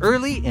Cast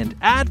early and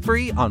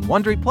ad-free on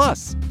Wondery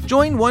Plus.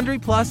 Join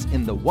Wondery Plus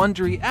in the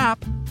Wondery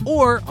app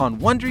or on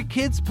Wondery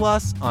Kids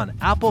Plus on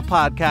Apple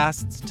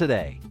Podcasts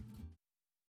today.